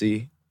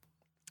obviously,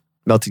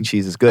 melting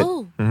cheese is good.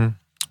 Oh,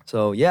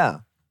 So yeah,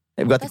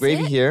 we've got the That's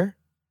gravy it? here.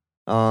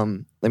 Let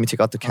me take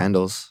out the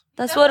candles.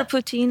 that's what a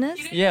poutine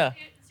is? Yeah,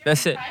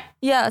 that's it.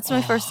 Yeah, it's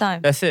my first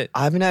time. That's it.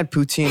 I haven't had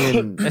poutine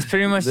in It's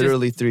pretty much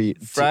literally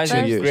just fries two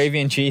with years. gravy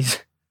and cheese.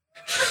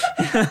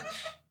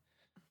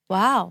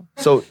 Wow.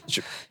 So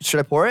should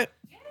I pour it?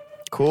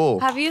 Cool.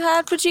 Have you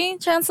had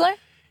poutine, Chancellor?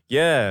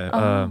 Yeah.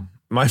 Oh.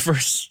 My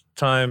first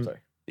time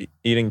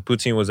eating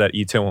poutine was at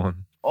Itaewon.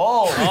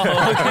 Oh,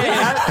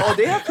 okay.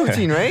 they have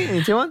poutine, right?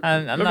 In Taiwan?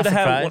 I'm Remember not they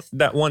had surprised.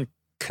 that one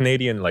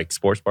Canadian like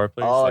sports bar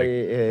place? Oh, like,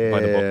 yeah. by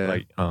the book,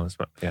 like,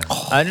 yeah.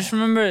 I just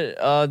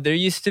remember there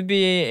used to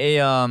be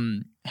a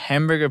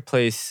hamburger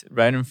place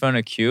right in front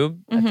of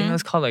Cube. I think it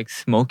was called like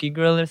Smoky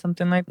Grill or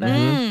something like that.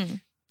 Mm.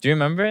 Do you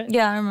remember it?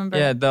 Yeah, I remember.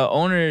 Yeah, the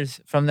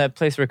owners from that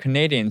place were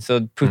Canadian, so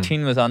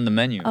poutine was on the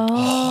menu.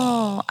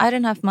 Oh, I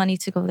didn't have money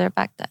to go there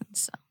back then.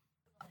 So.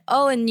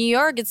 Oh, in New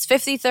York, it's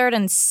 53rd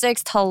and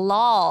 6th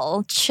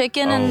halal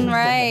chicken and Oh.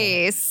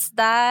 rice.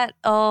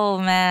 Oh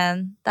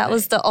man, that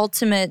was the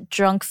ultimate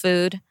drunk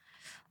food.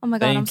 Oh my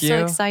god, I'm Thank so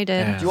you. excited.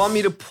 Yeah. Do you want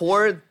me to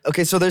pour?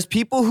 Okay, so there's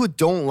people who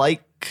don't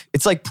like.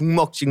 It's like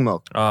pungmok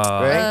jingmok,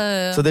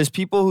 right? So there's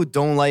people who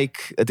don't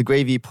like the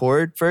gravy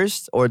poured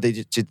first, or they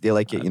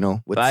like it,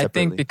 with But I think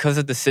separately. because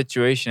of the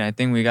situation, I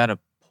think we gotta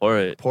pour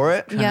it. Pour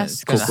it. Yes.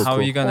 Because Cool, how are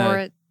cool. you Pour gonna?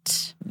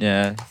 it.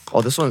 Yeah.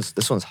 Oh, this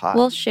one's hot.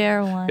 We'll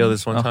share one. Yo,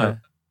 this one Okay.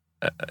 time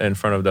in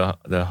front of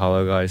the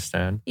halal guy's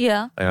stand,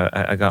 Yeah.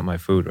 I got my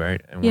food,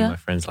 right? And one Yeah. of my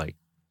friends like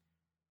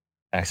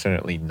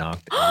accidentally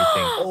knocked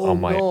everything Oh,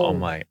 on my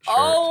no. shirt.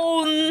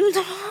 Oh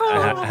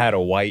no. I had a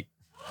white,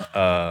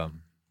 I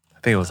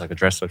think it was like a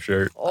dress up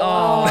shirt.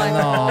 Oh my no.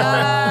 god.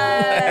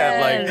 I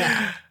had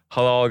like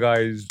halal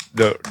guys,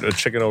 the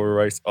chicken over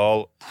rice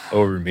all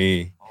over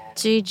me.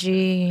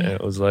 GG. And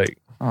it was like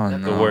Oh the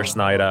no. worst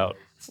night out.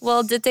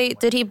 Well, did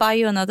he buy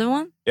you another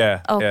one?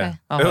 Yeah. Okay.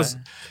 Yeah. Okay.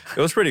 It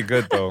was pretty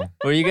good though.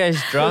 Were you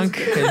guys drunk?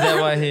 Is that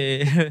why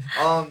he?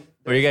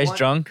 Were you guys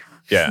drunk?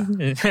 Yeah.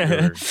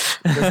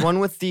 There's one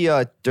with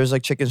the there's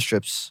like chicken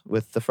strips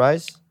with the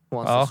fries. Who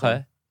wants Oh, this one?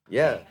 okay.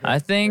 Yeah. I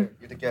think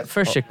You're the guest. for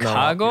Oh, no.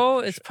 Chicago,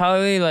 it's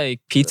probably like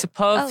pizza Oh,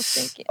 puffs.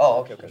 thank you. Oh,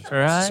 okay.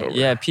 Right? Sober.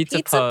 Yeah, pizza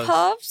Pizza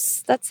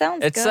puffs? That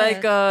sounds It's good.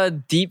 like a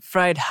deep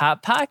fried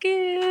hot pocket.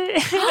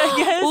 I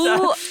guess.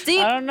 Ooh,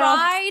 deep don't know.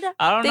 fried.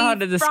 I don't know how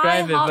to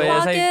describe it, Hot but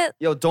it's like Pocket.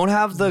 Yo, don't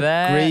have the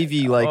that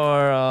gravy like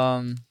or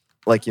have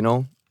Wait,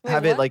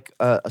 it what? like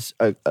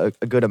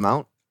a good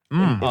amount.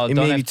 oh, It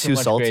don't may have be too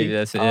much salty. Gravy,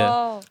 that's it, yeah.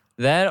 Oh.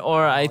 That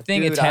or I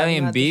think dude, I haven't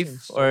Italian had this in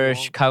beef so or long.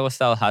 Chicago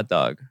style hot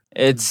dog.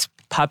 It's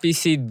poppy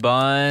seed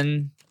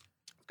bun.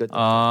 Good.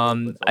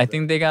 I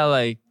think they got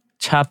like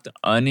chopped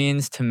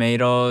onions,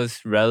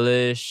 tomatoes,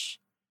 relish.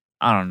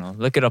 I don't know.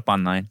 Look it up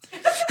online.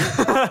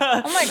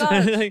 Oh my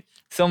gosh. Like,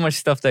 so much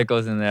stuff that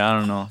goes in there. I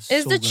don't know.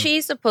 Is the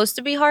cheese supposed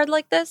to be hard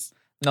like this?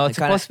 No, it's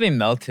It kinda- supposed to be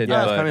melted.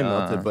 Yeah, it's but, kind of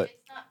melted, but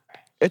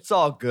it's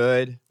all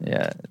good.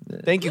 yeah.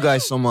 Thank you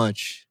guys so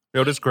much.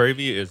 Yo, this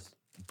gravy is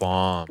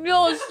bomb.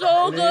 Yo,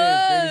 so It is. good.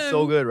 It is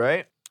so good,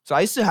 right? So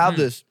I used to have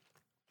this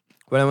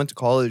when I went to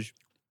college.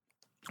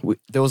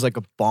 There was like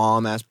a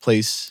bomb ass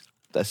place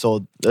that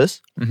sold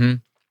this. Mm-hmm.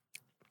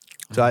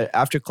 So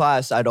after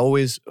class, I'd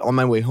always on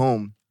my way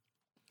home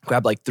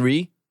grab like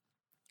 3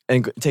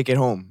 and take it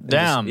home. And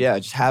Damn.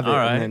 just have it All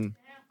right. and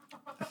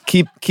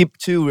then keep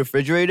 2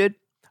 refrigerated.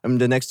 And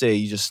the next day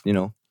you just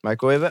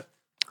microwave it.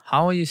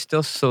 How are you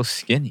still so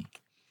skinny?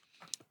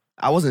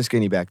 I wasn't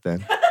skinny back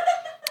then.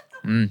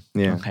 Mm,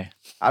 Yeah, Okay.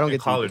 I don't In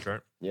get college,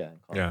 right? Yeah.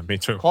 Yeah, me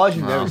too. College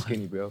is never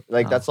skinny, bro.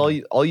 Like that's all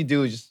you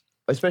do is just,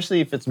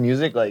 especially if it's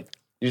music, like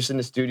you're just in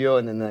the studio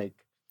and then like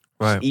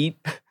just eat,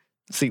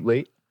 sleep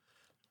late.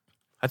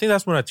 I think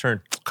that's when I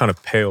turned kind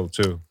of pale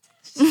too.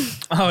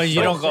 Oh,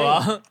 you don't go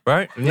out?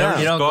 Right? Yeah.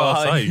 You don't go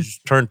outside. You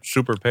just turn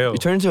super pale. You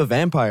turn into a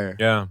vampire.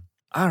 Yeah.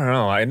 I don't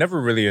know. I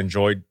never really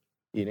enjoyed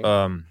Eating.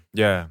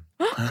 Yeah.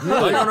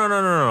 Like,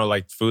 no.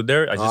 Like food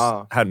there. I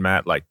just had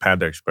Matt like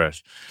Panda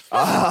Express.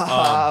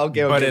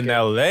 Okay. But in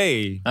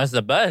LA, That's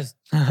the best.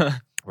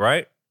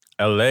 right?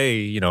 LA,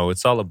 you know,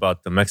 it's all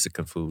about the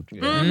Mexican food.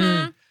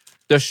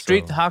 The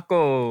street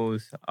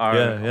tacos are.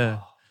 Yeah.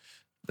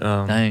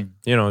 Dang.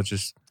 You know,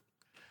 just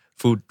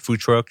food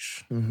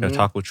trucks,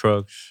 taco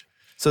trucks.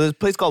 So there's a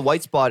place called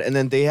White Spot, and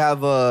then they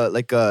have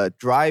like a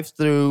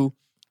drive-through,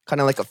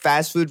 kind of like a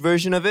fast food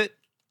version of it,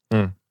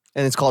 and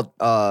it's called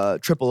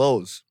Triple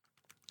O's.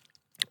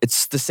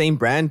 It's the same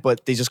brand,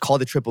 but they just call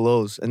it Triple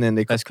O's, and then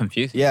That's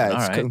confusing.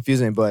 yeah, it's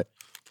confusing. But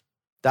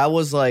that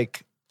was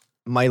like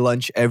my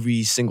lunch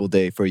every single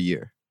day for a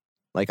year.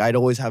 Like I'd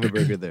always have a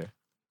burger there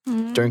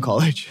during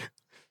college.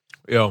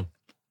 Yo,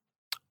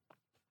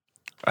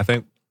 I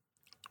think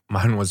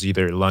mine was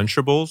either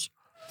Lunchables.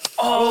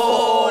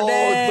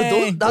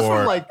 But that's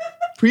from like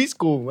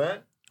preschool, man.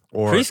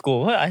 Or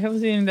Preschool? What? I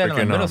haven't seen that in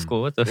like freaking, middle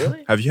school. What the fuck?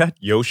 Really? have you had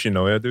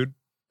Yoshinoya, dude?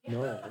 No,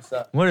 what's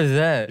that? What is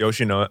that?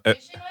 Yoshinoya.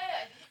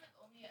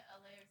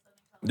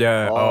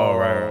 Yeah. Oh,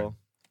 right. What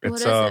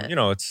It's is it? you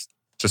know, it's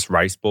just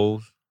rice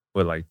bowls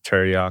with like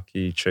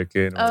teriyaki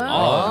chicken.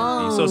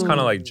 Oh. So it's kind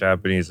of like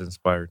Japanese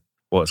inspired.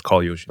 Well, it's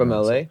called Yoshinoya. From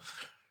LA?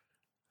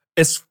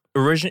 It's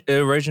it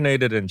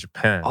originated in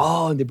Japan.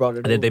 Oh, and they brought it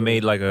And then they over.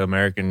 made like an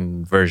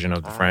American version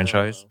of the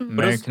franchise. But it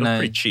was pretty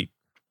Americanized. cheap.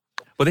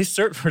 But they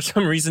served, for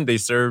some reason, they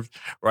served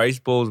rice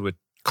bowls with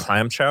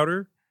clam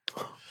chowder.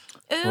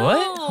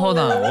 What? Hold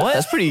on. What?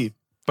 That's pretty.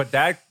 But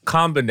that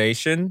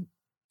combination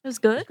It was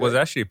good. was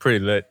actually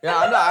pretty lit. Yeah,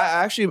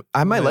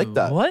 I might like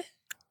that What?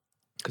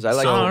 because I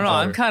like. So- I don't know.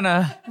 I'm kind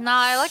of. No,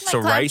 I like my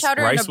So clam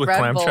chowder in rice a with bread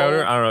clam bowl.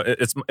 chowder. I don't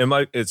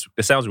know.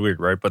 It sounds weird,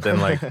 right? But then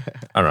like I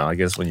don't know. I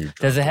guess when you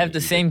Does it have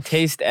the same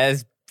taste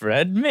as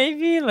bread?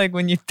 Maybe like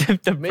when you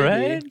dip the Maybe.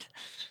 bread.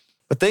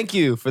 But thank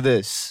you for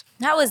this.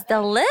 That was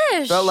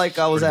delish. Felt like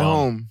I was Pretty at bomb.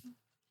 home.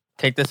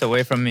 Take this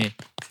away from me.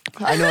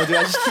 I know, dude.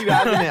 I just keep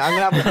having it. I'm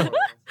gonna have it.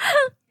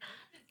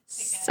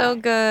 so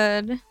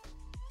good.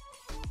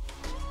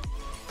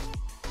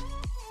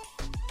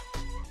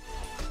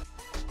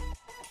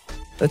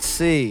 Let's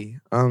see.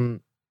 Do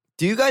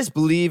you guys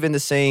believe in the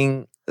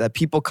saying that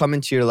people come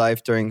into your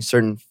life during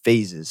certain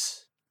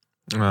phases?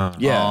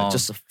 Yeah,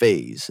 just a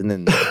phase, and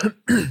then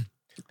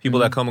people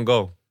that come and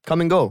go.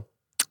 come and go.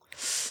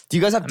 Do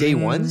you guys have day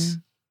ones?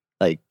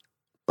 Like,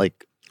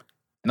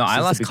 No, I Since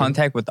the lost beginning?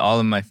 contact with all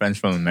of my friends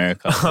from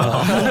America.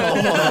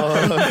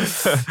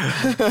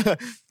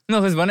 No,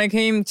 because when I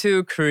came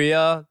to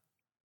Korea,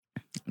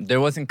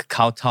 there wasn't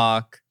Kakao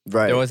Talk.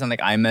 right. There wasn't like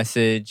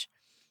iMessage.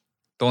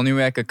 The only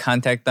way I could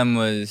contact them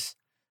was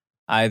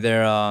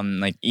either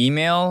like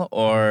email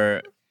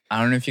or I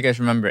don't know if you guys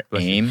remember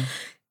Bless you. AIM.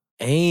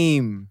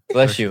 AIM.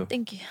 Bless you.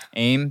 Thank you.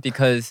 AIM,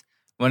 because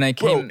when I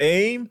Bro, came,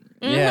 aim.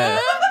 yeah,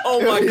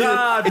 Oh my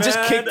god, It just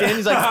man. kicked in.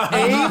 He's like,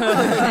 AIM.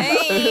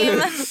 Aim.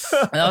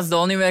 that was the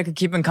only way I could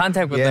keep in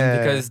contact with Yeah.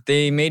 them because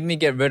they made me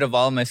get rid of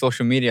all of my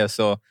social media.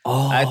 So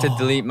I had to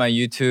delete my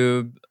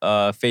YouTube,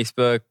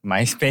 Facebook,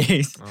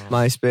 MySpace.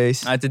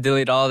 MySpace. I had to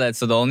delete all that.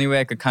 So the only way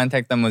I could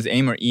contact them was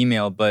AIM or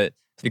email. But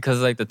because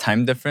of like the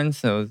time difference,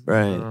 so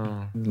Right.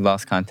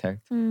 lost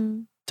contact.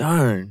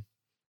 Darn.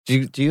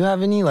 Do you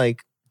have any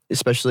like,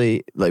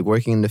 especially like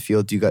working in the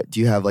field? Do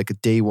you have like a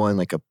day one,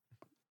 like a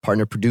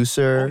partner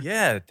producer? Oh,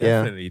 yeah,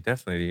 definitely.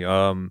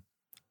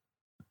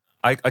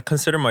 I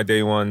consider my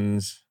day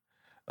ones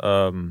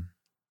the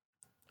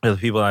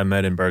people I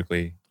met in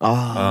Berkeley.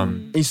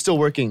 He's still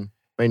working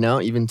right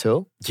now, even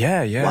till.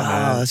 Yeah, Wow,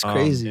 man. that's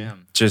crazy.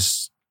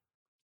 Just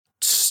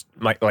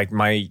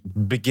my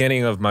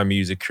beginning of my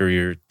music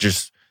career.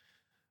 Just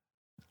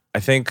I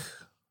think,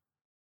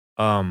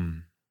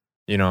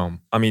 you know,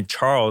 I mean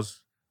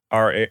Charles,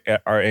 our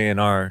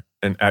A&R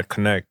and at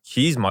Connect,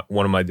 he's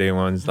one of my day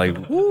ones. Like,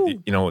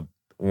 you know,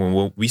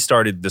 when we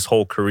started this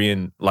whole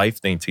Korean life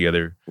thing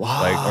together,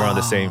 Wow. like around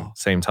the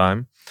same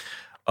time.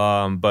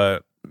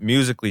 But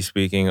musically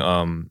speaking,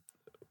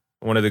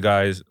 one of the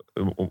guys,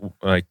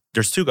 like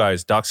there's two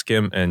guys, Doc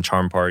Skim and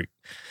Charm Park.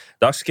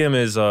 Doc Skim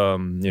is,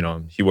 you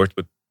know, he worked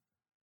with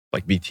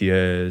like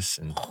BTS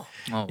and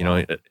Oh, you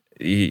know,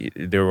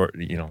 there were,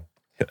 you know,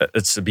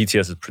 it's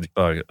BTS is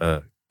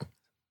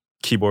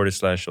keyboardist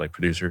slash like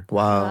producer.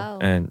 Wow.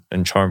 And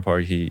Charm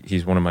Park,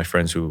 he's one of my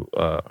friends who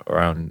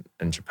around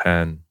in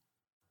Japan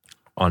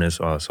on his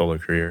solo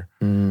career.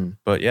 Mm.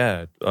 But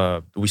yeah,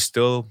 we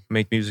still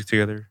make music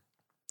together.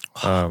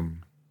 I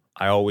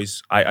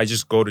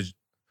just go to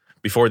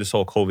before this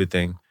whole COVID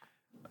thing,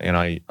 and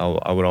I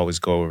would always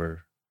go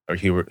over, or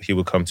he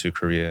would come to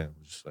Korea and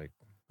just like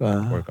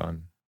Wow. work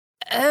on.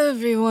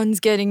 everyone's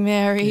getting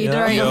married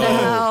Yeah. right Yo.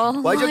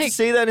 now. Why'd you have to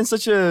say that in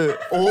such a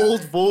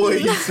old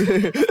voice?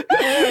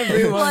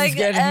 Everyone's Like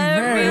getting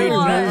married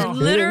everyone, now.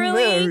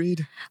 literally. Getting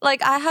married.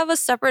 Like I have a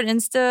separate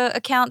Insta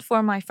account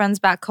for my friends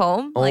back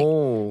home. Like,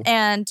 Oh.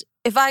 and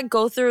if I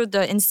go through the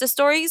Insta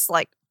stories,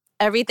 like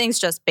everything's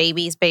just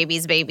babies,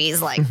 babies,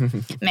 babies. Like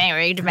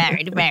married,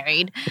 married,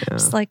 married.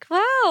 Just like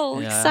wow,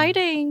 Yeah.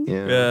 exciting.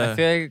 Yeah. I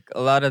feel like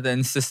a lot of the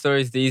Insta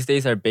stories these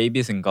days are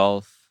babies in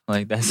golf.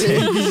 Like that's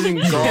Babies in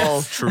it.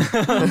 golf. True.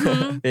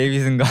 Mhm.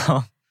 Babies in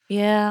golf.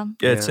 Yeah,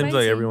 Yeah, it Yeah. seems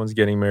like Crazy. everyone's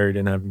getting married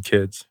and having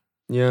kids.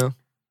 Yeah.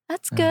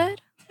 that's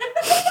good.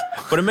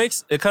 But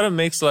it kind of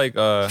makes like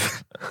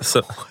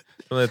some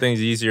of the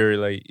things easier.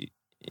 Like,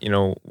 you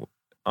know,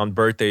 on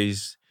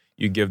birthdays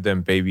you give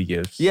them baby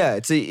gifts. Yeah.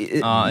 It's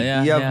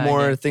yeah, you have yeah, I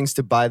more get it. things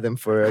to buy them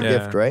for a Yeah.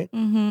 gift, right?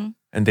 Mm-hmm.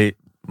 And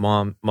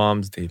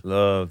moms they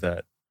love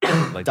that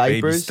like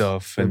baby Diapers.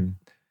 stuff, and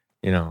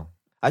you know.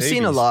 I've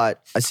seen a Babies. lot.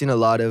 I've seen a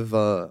lot of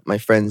my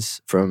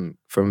friends from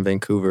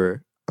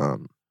Vancouver,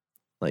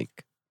 like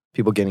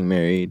people getting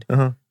married.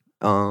 Uh-huh.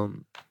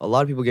 A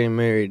lot of people getting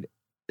married.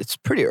 It's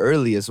pretty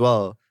early as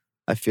well.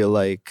 I feel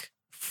like,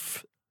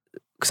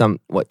 because I'm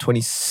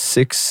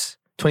 26,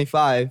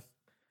 25,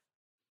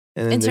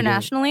 and then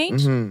International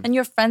age, Mhm. and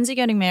your friends are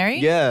getting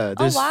married. Yeah,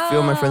 there's a few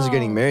of my friends are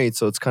getting wow. married,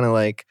 so it's kind of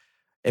like,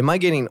 am I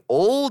getting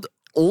older,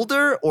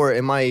 or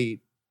are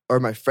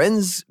my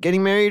friends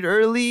getting married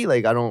early?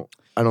 Like I don't,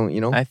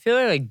 you know. I feel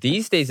like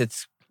these days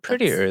it's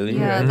pretty That's- early.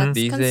 Yeah, right? that's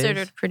these considered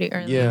days. pretty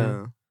early.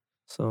 Yeah.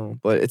 So,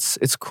 but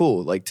it's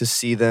cool, like to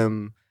see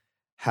them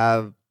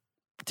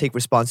take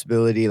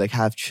responsibility, like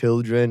have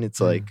children.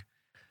 It's like,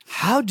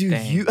 how do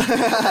Dang. you?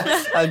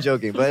 I'm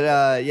joking, but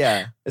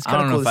yeah, it's I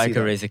kind don't of know cool if to I see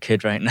could that. raise a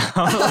kid right now.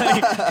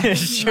 Like,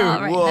 shoot.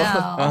 Not right Whoa.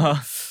 now.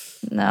 Uh-huh.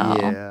 No.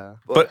 Yeah,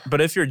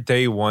 But if your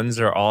day ones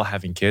are all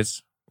having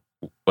kids,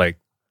 like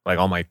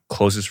all my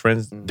closest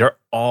friends, Mm. they're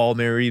all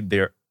married.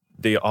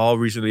 They all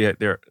recently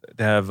they're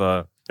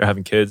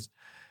having kids.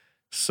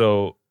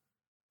 So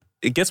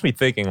it gets me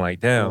thinking, like,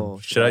 damn, Oh,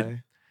 should I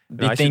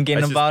Be I should- thinking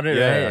I should- about it,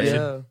 yeah, right? I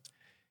should-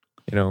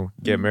 Yeah,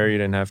 get married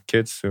and have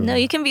kids soon? No,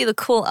 you can be the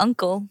cool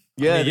uncle.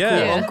 yeah, the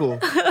Yeah. cool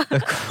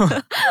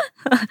uncle.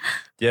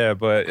 Yeah,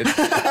 but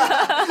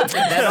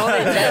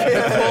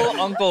That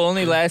cool uncle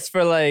only lasts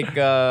for like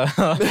a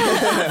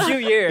few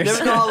You years.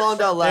 never know how long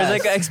that lasts. There's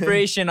like an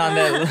expiration on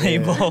that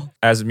label.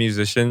 as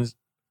musicians,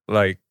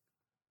 like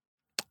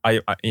I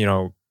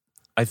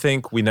I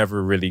think we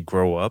never really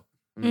grow up,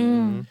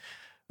 Mhm.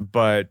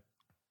 but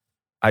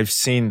I've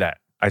seen that.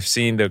 I've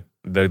seen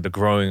the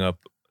growing up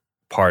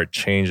part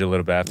change a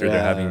little bit after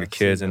they're having the I've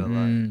kids, seen and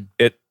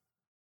that a lot.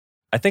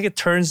 I think it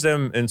turns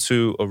them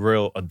into a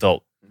real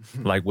adult,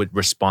 like with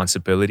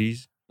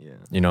responsibilities. Yeah.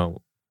 You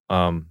know,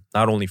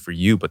 not only for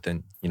you, but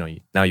then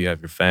now you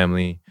have your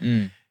family.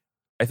 Mm.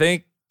 I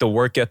think the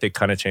work ethic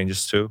kind of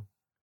changes too,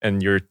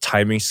 and your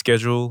timing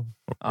schedule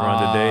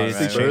around the days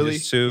right. it Sleep early.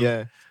 changes too.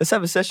 Yeah. Let's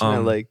have a session at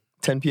Um, like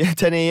 10 p.m.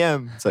 10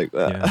 a.m. It's like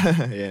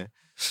yeah.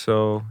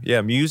 So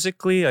yeah,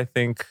 musically, I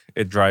think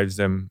it drives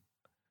them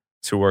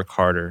to work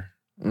harder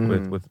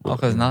Mm. with Oh,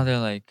 because now they're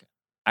like,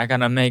 I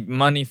gotta make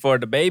money for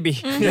the baby.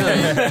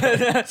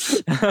 Yeah.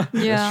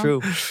 That's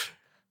true.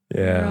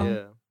 yeah.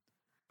 Yeah.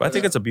 But I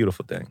think it's a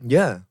beautiful thing.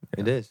 Yeah,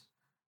 it is.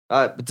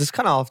 But this is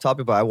kind of off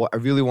topic, but I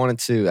really wanted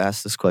to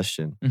ask this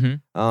question.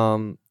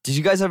 Mhm. Did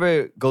you guys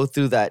ever go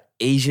through that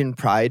Asian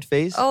pride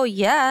phase? Oh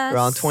yes.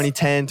 Around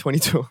 2010,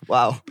 22.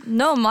 Wow.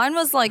 No, mine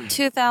was like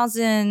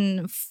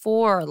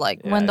 2004,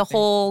 like Yeah, when I the think-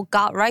 whole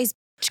 "Got Rice,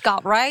 Bitch,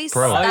 Got Rice"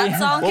 Bro. that Oh, yeah.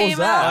 song What was came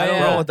that? out. I don't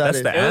yeah. know what that That's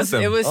is. the It was,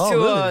 anthem. it was Oh, to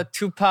really?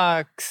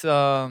 Tupac's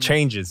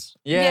Changes.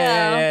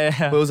 yeah.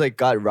 But it was like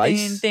God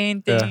Rice. Ding,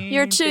 ding, Yeah. ding,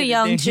 You're too ding,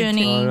 young, ding, ding.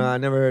 Junie. Oh, no, I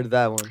never heard of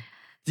that one.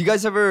 Do you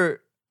guys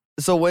ever?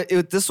 So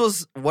this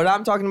was what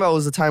I'm talking about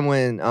was the time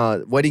when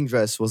wedding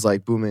dress was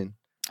like booming.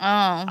 Oh.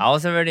 I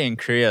was already in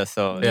Korea,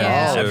 so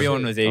Yeah. Oh, everyone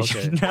shit. was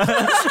Asian.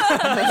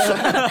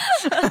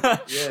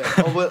 Yeah.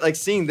 Oh, but like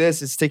seeing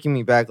this, it's taking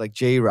me back. Like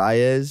Jay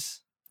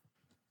Reyes,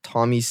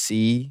 Tommy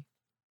C,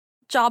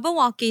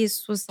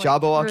 Jabberwockies was like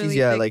Jabberwockies. really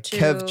Yeah, big like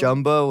Kev too.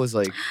 Jumba was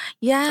like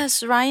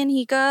Yes, Ryan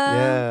Higa.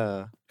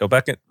 yeah. Yo,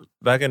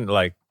 back in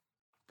like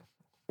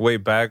way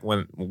back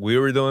when we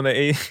were doing the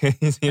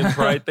Asian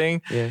pride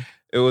thing, Yeah.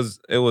 it was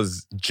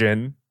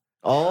Jin.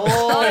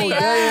 Oh,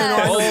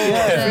 yeah. Oh,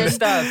 yeah.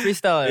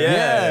 Freestyle.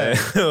 Yeah.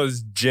 It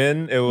was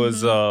Jin. It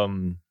was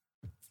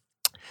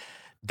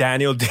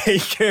Daniel Day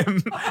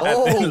Kim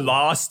Oh. and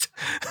Lost.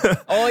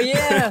 Oh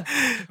yeah.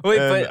 Wait,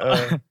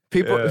 And, but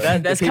People. Yeah.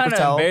 that's the paper kind of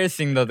towel.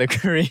 embarrassing though. The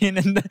Korean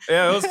and the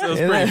Yeah, it was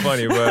Yeah. pretty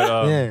funny.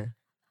 But Yeah.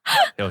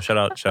 yo, shout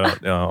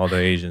out all the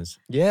Asians.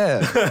 Yeah.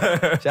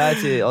 but Shout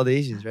out to all the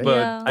Asians, right?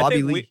 Yeah. I Bobby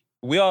think Lee.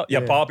 we all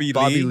Bobby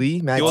Bobby Lee.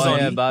 Lee. Matt He was Oh, on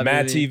yeah, Bobby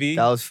Mad Lee. TV.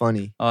 That was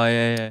funny. oh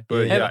yeah.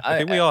 But Yeah. yeah, I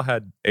think we all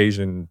had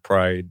Asian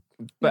pride.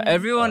 But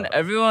everyone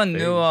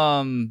knew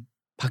things.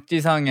 Park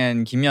Ji-sung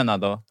and Kim Yeon-ah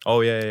though.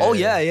 Oh yeah. Oh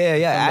yeah. From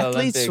the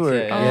Athletes Olympics, were.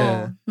 yeah. Oh,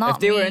 Yeah. not If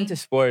they were me. into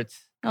sports.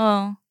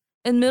 Oh.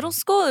 in middle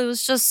school, it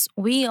was just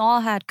we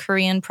all had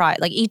Korean pride.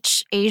 Like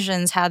each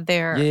Asians had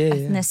their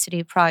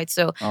ethnicity pride.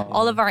 So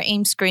all of our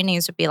AIM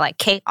screenings would be like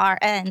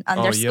KRN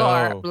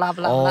underscore blah blah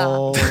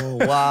blah. Oh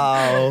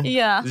wow.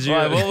 Yeah.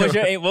 What was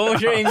your AIM username?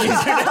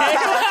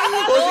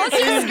 What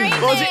was your screen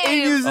What was your AIM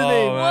name?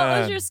 username? What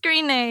was your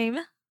screen name?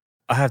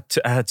 I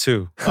had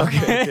two.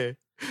 Okay.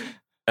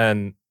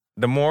 And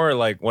the more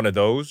like one of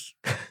those,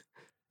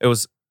 it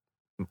was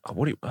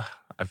what do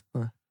you?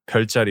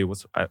 별자리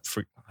was I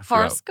forgot.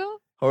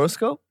 Horoscope?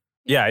 Horoscope?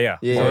 Yeah. Yeah.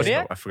 Horoscope.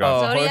 Zodiac? I forgot.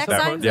 Zodiac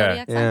horoscope? sign? Yeah.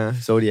 Zodiac sign? Yeah.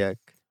 Zodiac.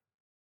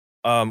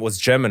 Was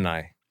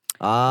Gemini,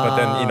 but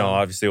then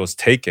obviously it was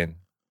taken.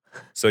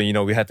 So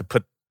we had to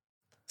put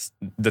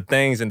the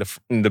things in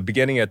the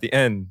beginning at the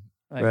end.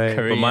 Like Right.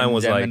 But mine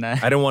was Gemini.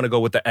 like I didn't want to go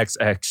with the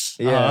XX.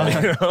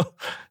 Yeah.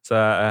 So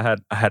I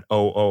had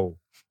OO.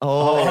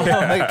 Oh,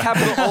 like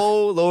capital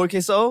O,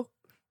 lowercase o,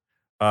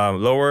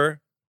 Lower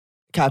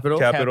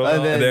capital,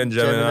 and then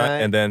Gemini,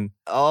 and then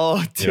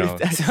dude, know.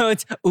 that's So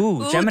it's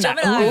Gemini.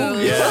 Gemini.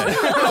 Ooh.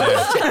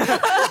 yeah.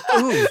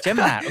 Ooh,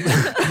 Gemini.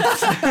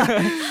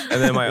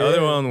 And then my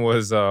other one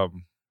was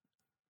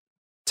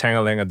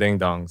Tangalenga Ding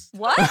Dongs.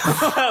 What?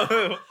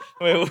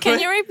 Wait, Can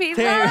you repeat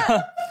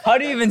that? How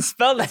do you even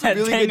spell that? a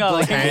really good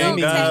blank.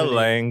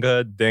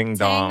 Tangalenga Ding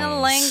Dongs.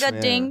 Tangalenga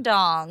Yeah. ding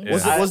dong.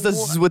 Yeah. was the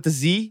Z with the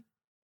Z?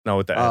 No,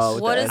 with the S. Oh,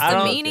 with What the is S. the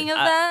don't- meaning of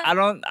that?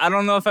 I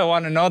don't know if I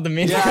want to know the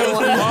meaning. Yeah, I don't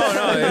wanna know.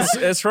 Oh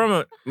no, it's from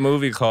a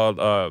movie called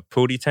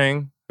Pootie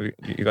Tang.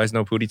 You guys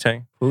know Pootie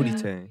Tang? Booty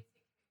Tang.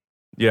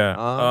 Yeah.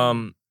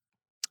 Um,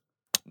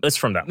 It's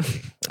from that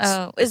movie.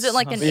 Oh, is it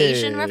like an Yeah, yeah,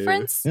 Asian yeah, yeah.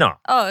 reference? No.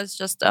 Oh, it's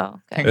just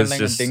okay. It's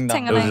just- Ding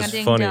dong. It was Tingalinga just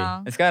ding funny.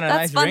 dong. It's got a That's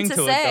nice fun ring to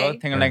to say.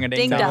 it though. Tingalinga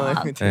Ding ding dong.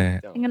 dong.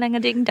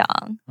 Tingalinga ding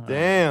dong.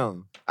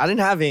 Damn, I didn't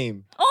have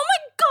AIM. Oh my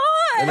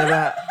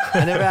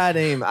god! I never had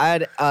AIM. I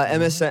had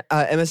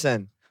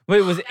MSN.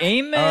 Wait, was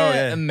AIM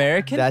yeah.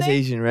 American? That's thing?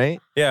 Asian, right?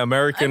 Yeah,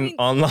 American I mean,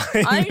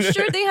 online. I'm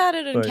sure they had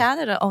it in Like,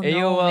 Canada. Oh no,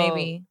 AOL.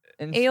 maybe.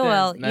 Instant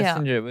AOL, yeah.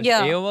 Messenger. Was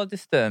Yeah. AOL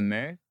just the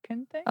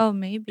American thing? Oh,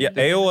 maybe. Yeah,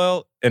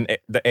 AOL and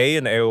the A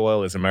in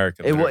AOL is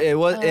American. It was it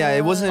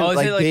wasn't Oh, is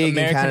like it like big in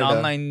American Canada.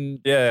 Online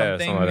Yeah,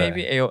 something, something like that.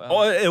 maybe? AOL.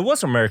 Oh, it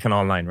was American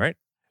Online, right?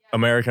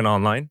 American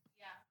Online.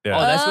 Yeah.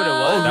 Oh, that's what it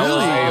was. Oh, That was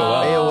really?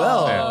 AOL. AOL.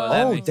 Oh,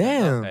 that Oh, makes sense.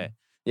 damn. Okay.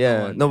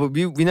 Yeah, one. no, but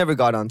we never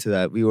got onto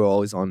that. We were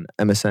always on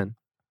MSN.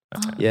 Oh.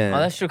 Yeah, Oh,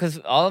 that's true. Because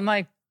all of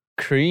my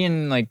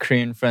Korean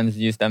friends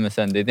used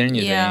MSN. They didn't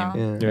use Yeah.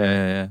 AIM. yeah.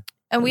 Yeah.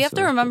 And we That's have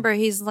to so remember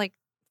he's like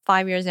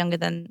 5 years younger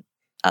than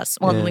us.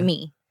 Well, Yeah.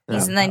 me.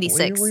 He's Yeah.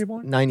 96. Were you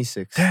born?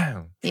 96.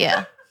 Damn,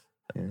 Yeah.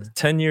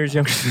 10 years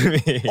younger than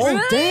me. Oh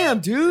Really? damn,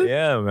 dude.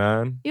 Yeah,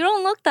 man. You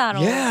don't look that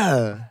old.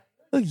 Yeah,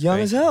 look young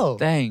Thank as hell.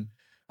 Dang.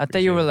 I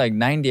thought you were like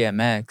 90 at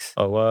max.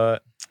 Oh,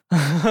 what?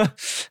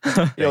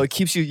 Yo, it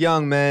keeps you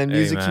young, man. Hey,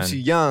 Music keeps man.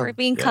 you young. We're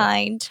being Yeah.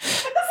 kind.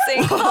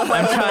 Saying, I'm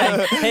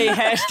trying. Hey,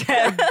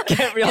 hashtag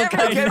get real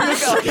kind.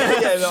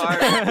 Yeah, no, our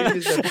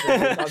previous episode,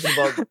 we're talking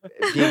about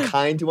being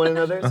kind to one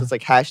another. So it's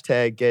like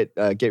hashtag get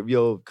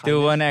real. Do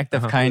kindness. one act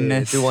of Uh-huh.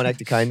 kindness. Do one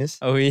act of kindness.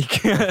 a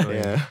week.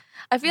 Yeah.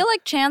 I feel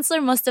like Chancellor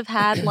must have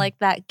had like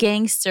that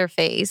gangster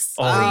face.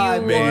 Oh, where I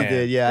you bet man. he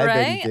did. Yeah, I bet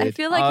right? he did. I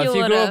feel like you if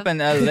you would grew have. up in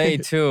LA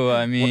too,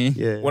 I mean,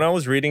 Yeah. When I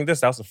was reading this,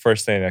 that was the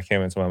first thing that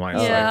came into my mind. I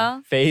was like, Yeah.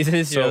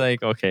 phases, you're So-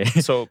 like, okay.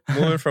 so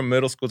moving from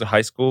middle school to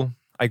high school,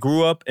 I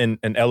grew up in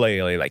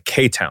LA, like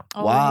K-Town.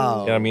 Oh.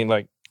 Wow. You know what I mean?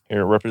 Like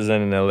you're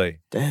representing LA.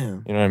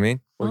 Damn. You know what I mean?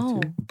 Oh.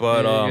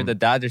 But you're the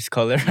Dodgers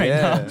color right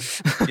Yeah.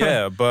 now.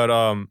 yeah, but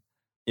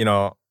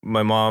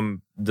my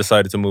mom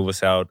decided to move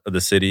us out of the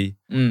city,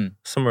 Mm.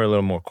 somewhere a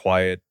little more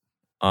quiet.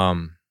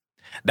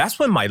 That's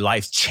when my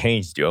life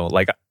changed, yo.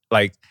 Like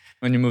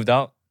When you moved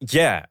out.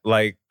 yeah,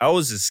 like I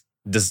was just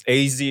this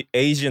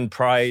Asian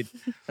pride,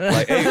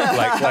 like hey,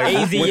 like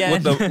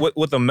Asian.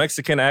 with the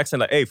Mexican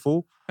accent, like hey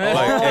fool, Oh,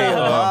 like hey,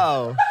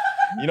 wow.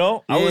 you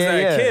know, I was Yeah,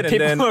 that yeah. kid, and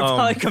People then were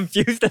probably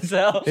confused as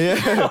hell.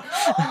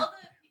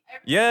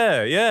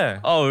 Yeah. yeah,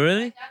 Oh,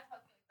 really?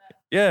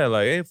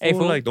 like hey fool, Hey,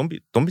 fool. like don't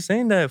be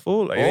saying that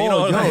fool, like Oh, you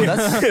know, yo, like,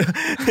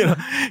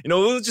 that's- you know,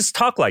 we'll just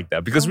talk like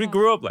that because we Oh.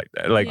 grew up like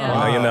that, like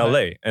Yeah. in Wow.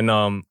 LA,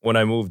 and when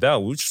I moved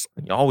out, we were just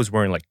always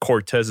wearing like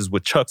Cortezes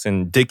with Chucks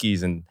and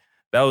Dickies, and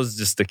that was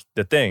just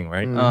the thing,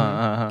 right?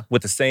 Mm.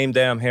 With the same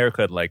damn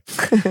haircut like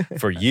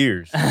for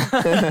years.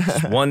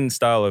 Just one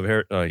style of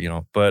hair,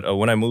 But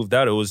when I moved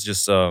out, it was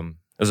just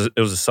it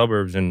was the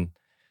suburbs, and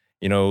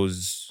it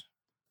was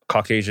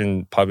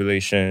Caucasian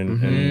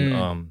population,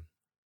 and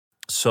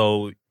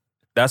so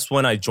that's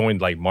when I joined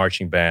like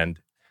marching band,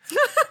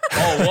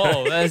 Oh,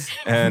 whoa. That's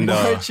and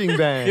Marching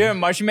band. you're a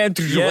marching man.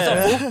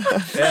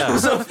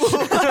 What's up, fool?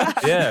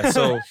 yeah,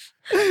 yeah.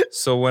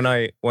 So when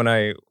I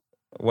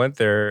went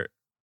there,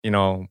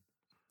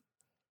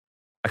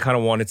 I kind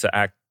of wanted to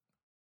act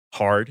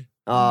hard.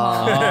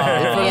 Oh,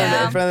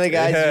 Yeah. in front of the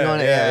guys. Yeah, you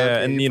want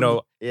yeah, okay. and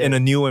Yeah. in a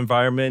new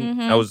environment,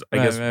 Mhm. I was, I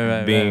Right, guess,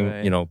 right, being,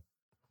 right.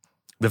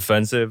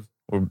 defensive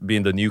or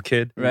being the new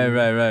kid.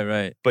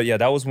 Right. But yeah,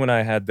 that was when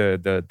I had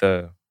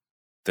the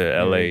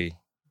LA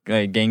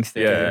Like gangster.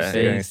 phase.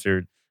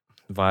 gangster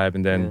vibe,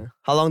 and then Yeah.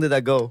 How long did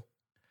that go?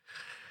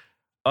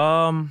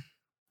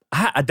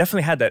 I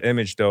definitely had that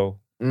image though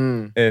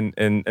in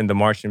the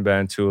marching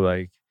band too.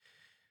 Like,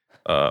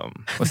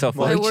 What's up?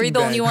 Wait, were you the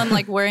only band. one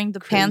like wearing the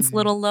pants Crazy.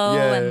 little low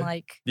Yeah. and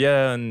like?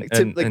 yeah, and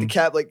The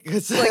cap, like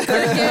it's Like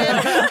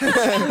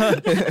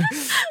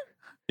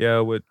yeah,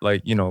 with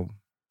like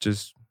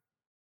just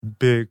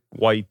big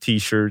white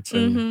T-shirts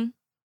and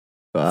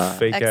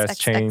fake ass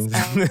chains.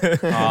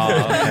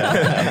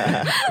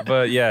 XXXL.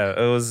 But yeah,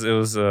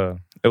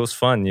 it was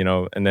fun,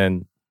 and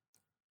then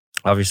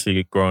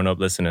obviously growing up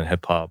listening to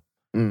hip hop,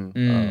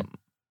 there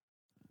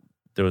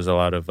was a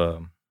lot of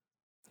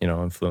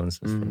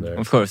influences from there.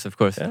 Of course.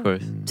 Yeah.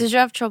 Did you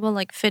have trouble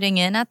like fitting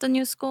in at the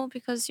new school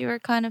because you were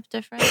kind of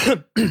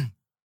different?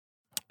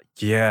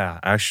 Yeah,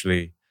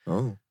 actually,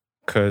 Oh.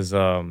 because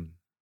there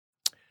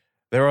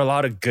were a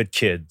lot of good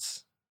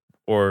kids,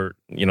 or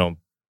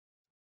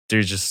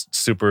they're just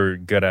super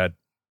good at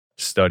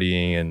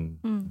studying and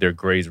their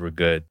grades were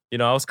good.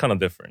 I was kind of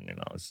different.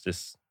 I was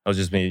just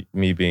me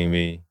being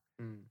me.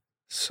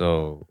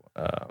 So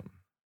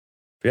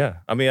yeah,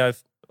 I mean,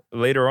 I've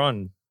later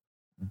on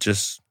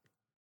just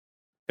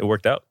it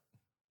worked out.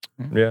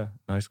 Yeah,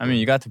 nice. I mean,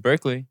 you got to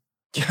Berkeley.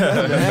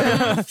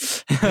 Yeah.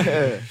 So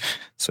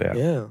yeah.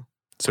 Yeah.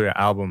 So yeah,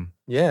 album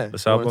Yeah.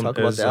 This You wanna album talk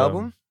about is, the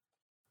album?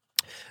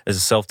 is a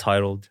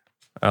self-titled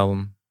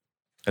album.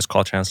 It's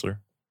called Chancellor.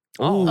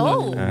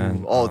 Oh.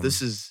 And,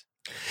 This is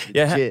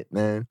yeah, legit,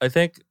 man. I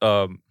think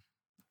it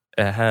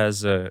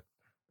has a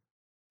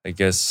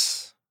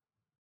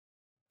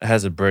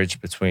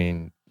bridge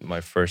between my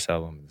first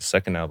album and the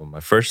second album. My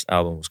first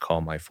album was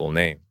called My Full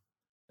Name.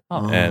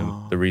 Oh.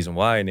 And the reason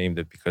why I named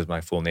it because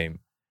my full name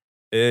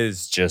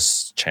is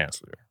just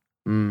Chancellor.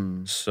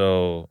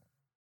 So,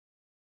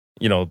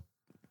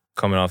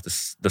 coming off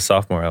the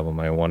sophomore album,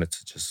 I wanted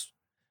to just,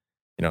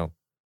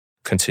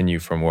 continue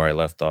from where I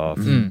left off.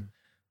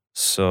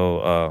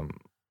 So,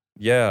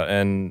 yeah,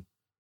 and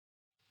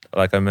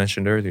like I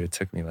mentioned earlier, it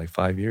took me like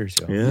 5 years.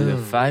 Yeah.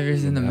 5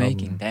 years in the Album.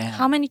 making. Damn.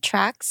 How many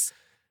tracks?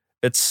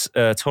 It's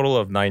a total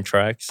of 9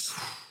 tracks,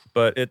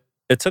 but it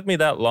took me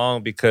that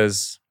long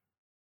because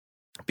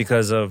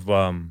of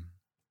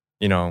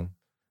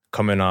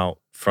coming out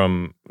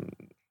from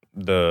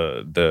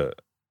the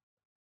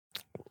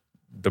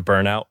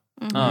burnout.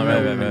 Oh,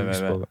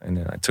 right. And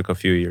then I took a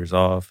few years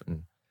off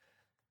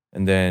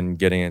and then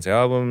getting into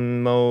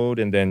album mode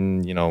and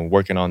then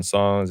working on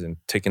songs and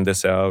taking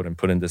this out and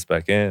putting this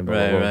back in.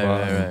 Blah, blah, blah, blah.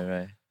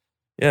 Right.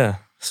 Yeah,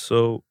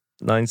 so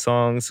 9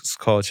 songs. It's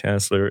called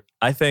Chancellor.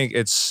 I think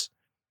it's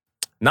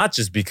not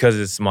just because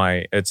it's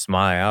my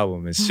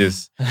album. It's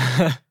just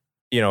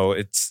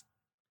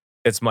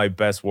it's my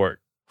best work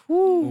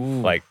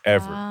like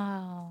ever.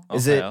 Wow.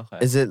 Is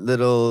it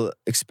little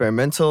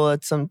experimental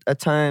at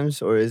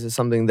times, or is it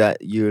something that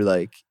you're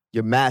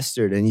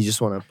mastered and you just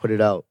want to put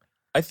it out?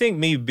 I think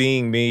me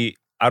being me,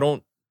 I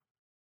don't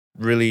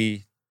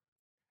really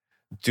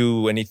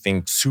do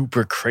anything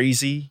super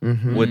crazy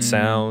with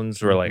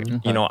sounds or like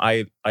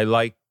I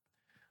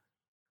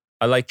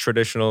like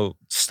traditional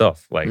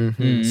stuff like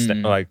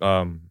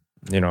the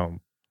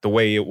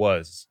way it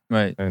was.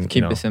 Right. And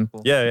Keep it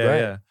simple.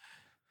 Yeah.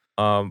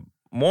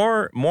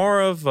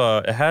 More of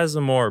it has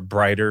a more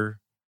brighter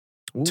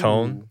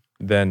tone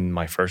than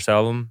my first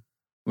album.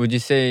 Would you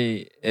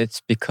say it's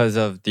because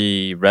of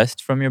the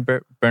rest from your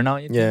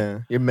burnout? You think? Yeah,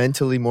 you're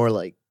mentally more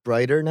like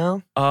brighter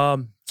now.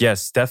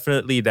 Yes,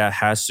 definitely that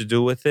has to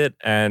do with it.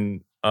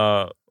 And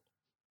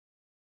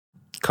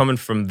coming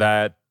from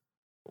that,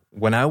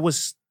 when I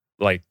was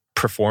like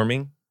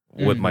performing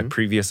with my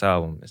previous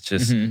album, it's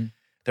just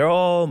they're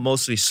all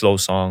mostly slow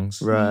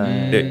songs,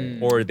 Right?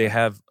 Or they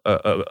have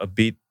a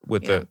beat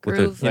with the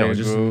groove.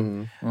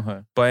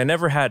 But I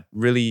never had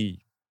really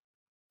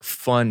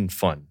fun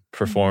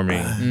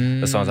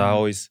performing the songs. I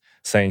always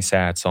sang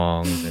sad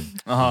songs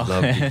and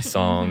lovely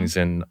songs,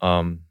 and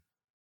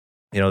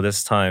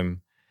this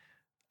time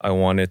I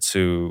wanted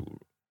to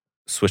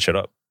switch it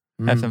up.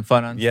 Have some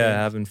fun on stage. Yeah,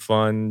 having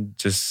fun.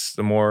 Just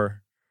the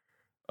more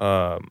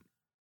the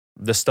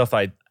stuff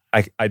I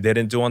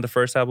didn't do on the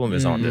first album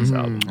is on this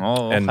album.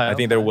 And I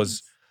think there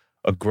was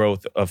a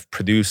growth of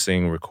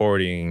producing,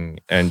 recording,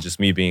 and just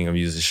me being a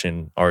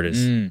musician,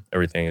 artist.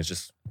 Everything is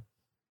just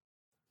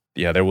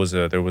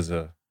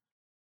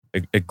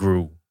it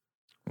grew.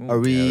 Are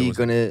we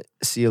gonna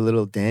see a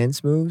little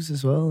dance moves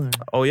as well? Or?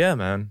 Oh yeah,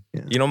 man.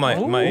 Yeah.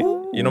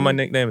 My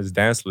nickname is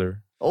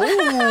Chancellor. Oh,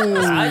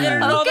 I didn't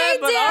know Okay, that,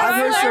 but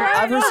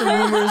I've heard some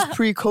rumors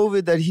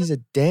pre-COVID that he's a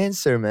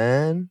dancer,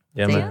 man.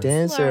 Yeah, He's man. a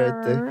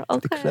dancer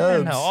at the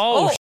clubs.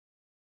 Oh.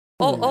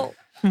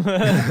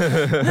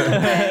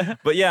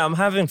 But yeah, I'm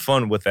having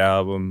fun with the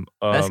album.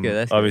 That's good.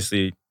 That's good.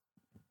 Obviously,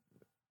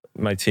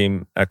 my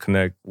team at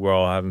Connect, we're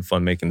all having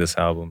fun making this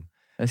album,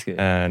 That's good.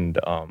 and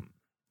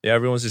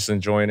everyone's just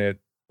enjoying it.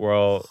 We're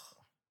all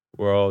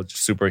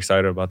just super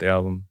excited about the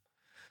album.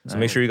 So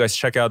make sure you guys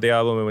check out the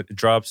album when it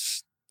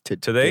drops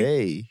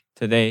today.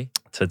 Today.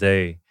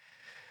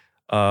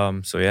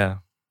 So yeah,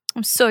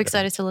 I'm so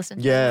excited to listen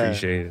to it. Yeah.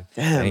 appreciate it.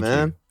 Yeah, Thank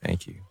man. you.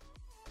 Thank you.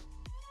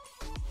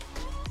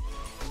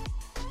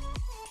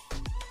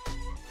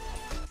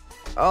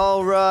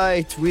 All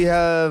right, we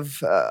have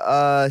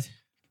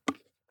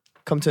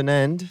come to an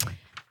end.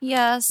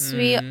 Yes,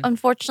 we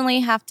unfortunately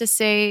have to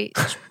say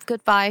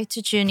goodbye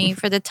to Junie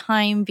for the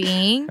time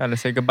being. Gotta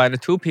say goodbye to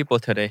 2 people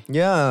today.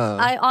 Yeah.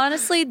 I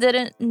honestly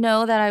didn't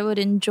know that I would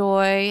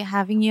enjoy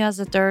having you as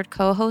a third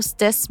co-host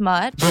this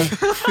much.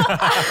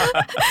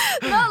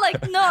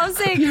 I'm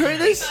saying You heard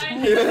this?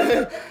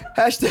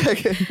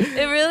 Hashtag.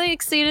 it really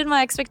exceeded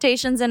my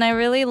expectations, and I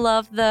really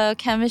loved the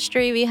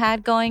chemistry we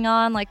had going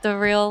on, like the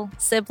real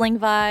sibling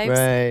vibes.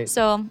 Right.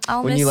 So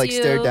I'll When miss you like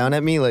you. stared down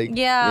at me, like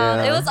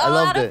Yeah, it was all I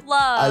loved out it. of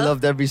love. I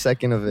loved every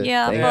second of it.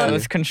 Yeah, Thank Yeah, you. it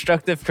was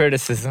constructive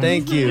criticism.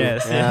 Thank you.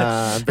 Yes.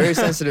 Yeah, I'm very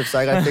sensitive, so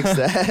I gotta fix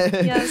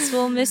that. Yes,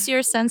 we'll miss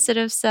your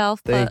sensitive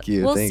self. But Thank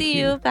you, We'll thank see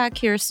you. you back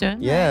here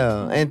soon.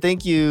 Yeah, and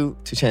thank you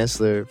to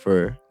Chancellor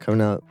for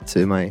coming out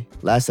to my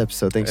last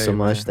episode. Thanks so Hey,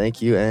 much. man.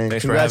 Thank you, and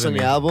Thanks for congrats on having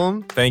the me.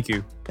 album. Thank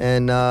you.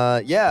 And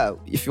yeah,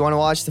 if you want to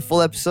watch the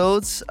full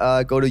episodes,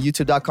 go to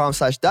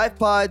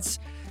youtube.com/divepods.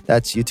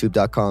 That's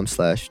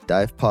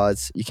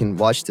youtube.com/divepods. You can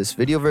watch this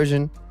video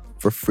version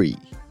for free.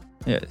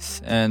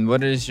 Yes. And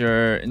what is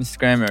your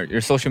Instagram or your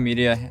social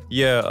media?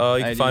 Yeah,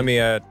 you can ID. find me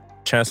at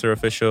Chancellor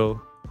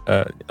Official,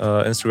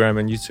 Instagram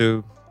and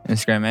YouTube.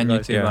 Instagram and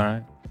Right, YouTube. yeah. All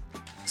right.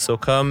 So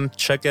come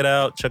check it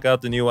out. Check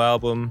out the new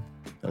album.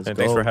 Let's And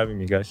go. thanks for having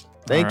me, guys.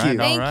 Thank All right. you.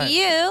 Thank Alright.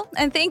 you.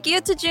 And thank you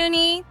to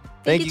Junie.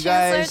 Thank you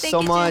Chancellor. guys Thank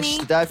so you, much. Junie.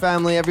 The Dive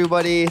family,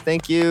 everybody.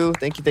 Thank you.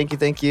 Thank you. Thank you.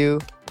 Thank you.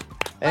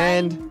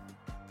 And Bye.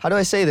 how do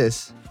I say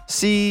this?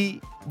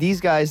 See these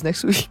guys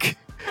next week.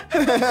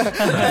 Bye.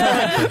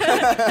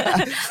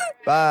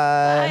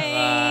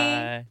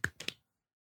 Bye. Bye.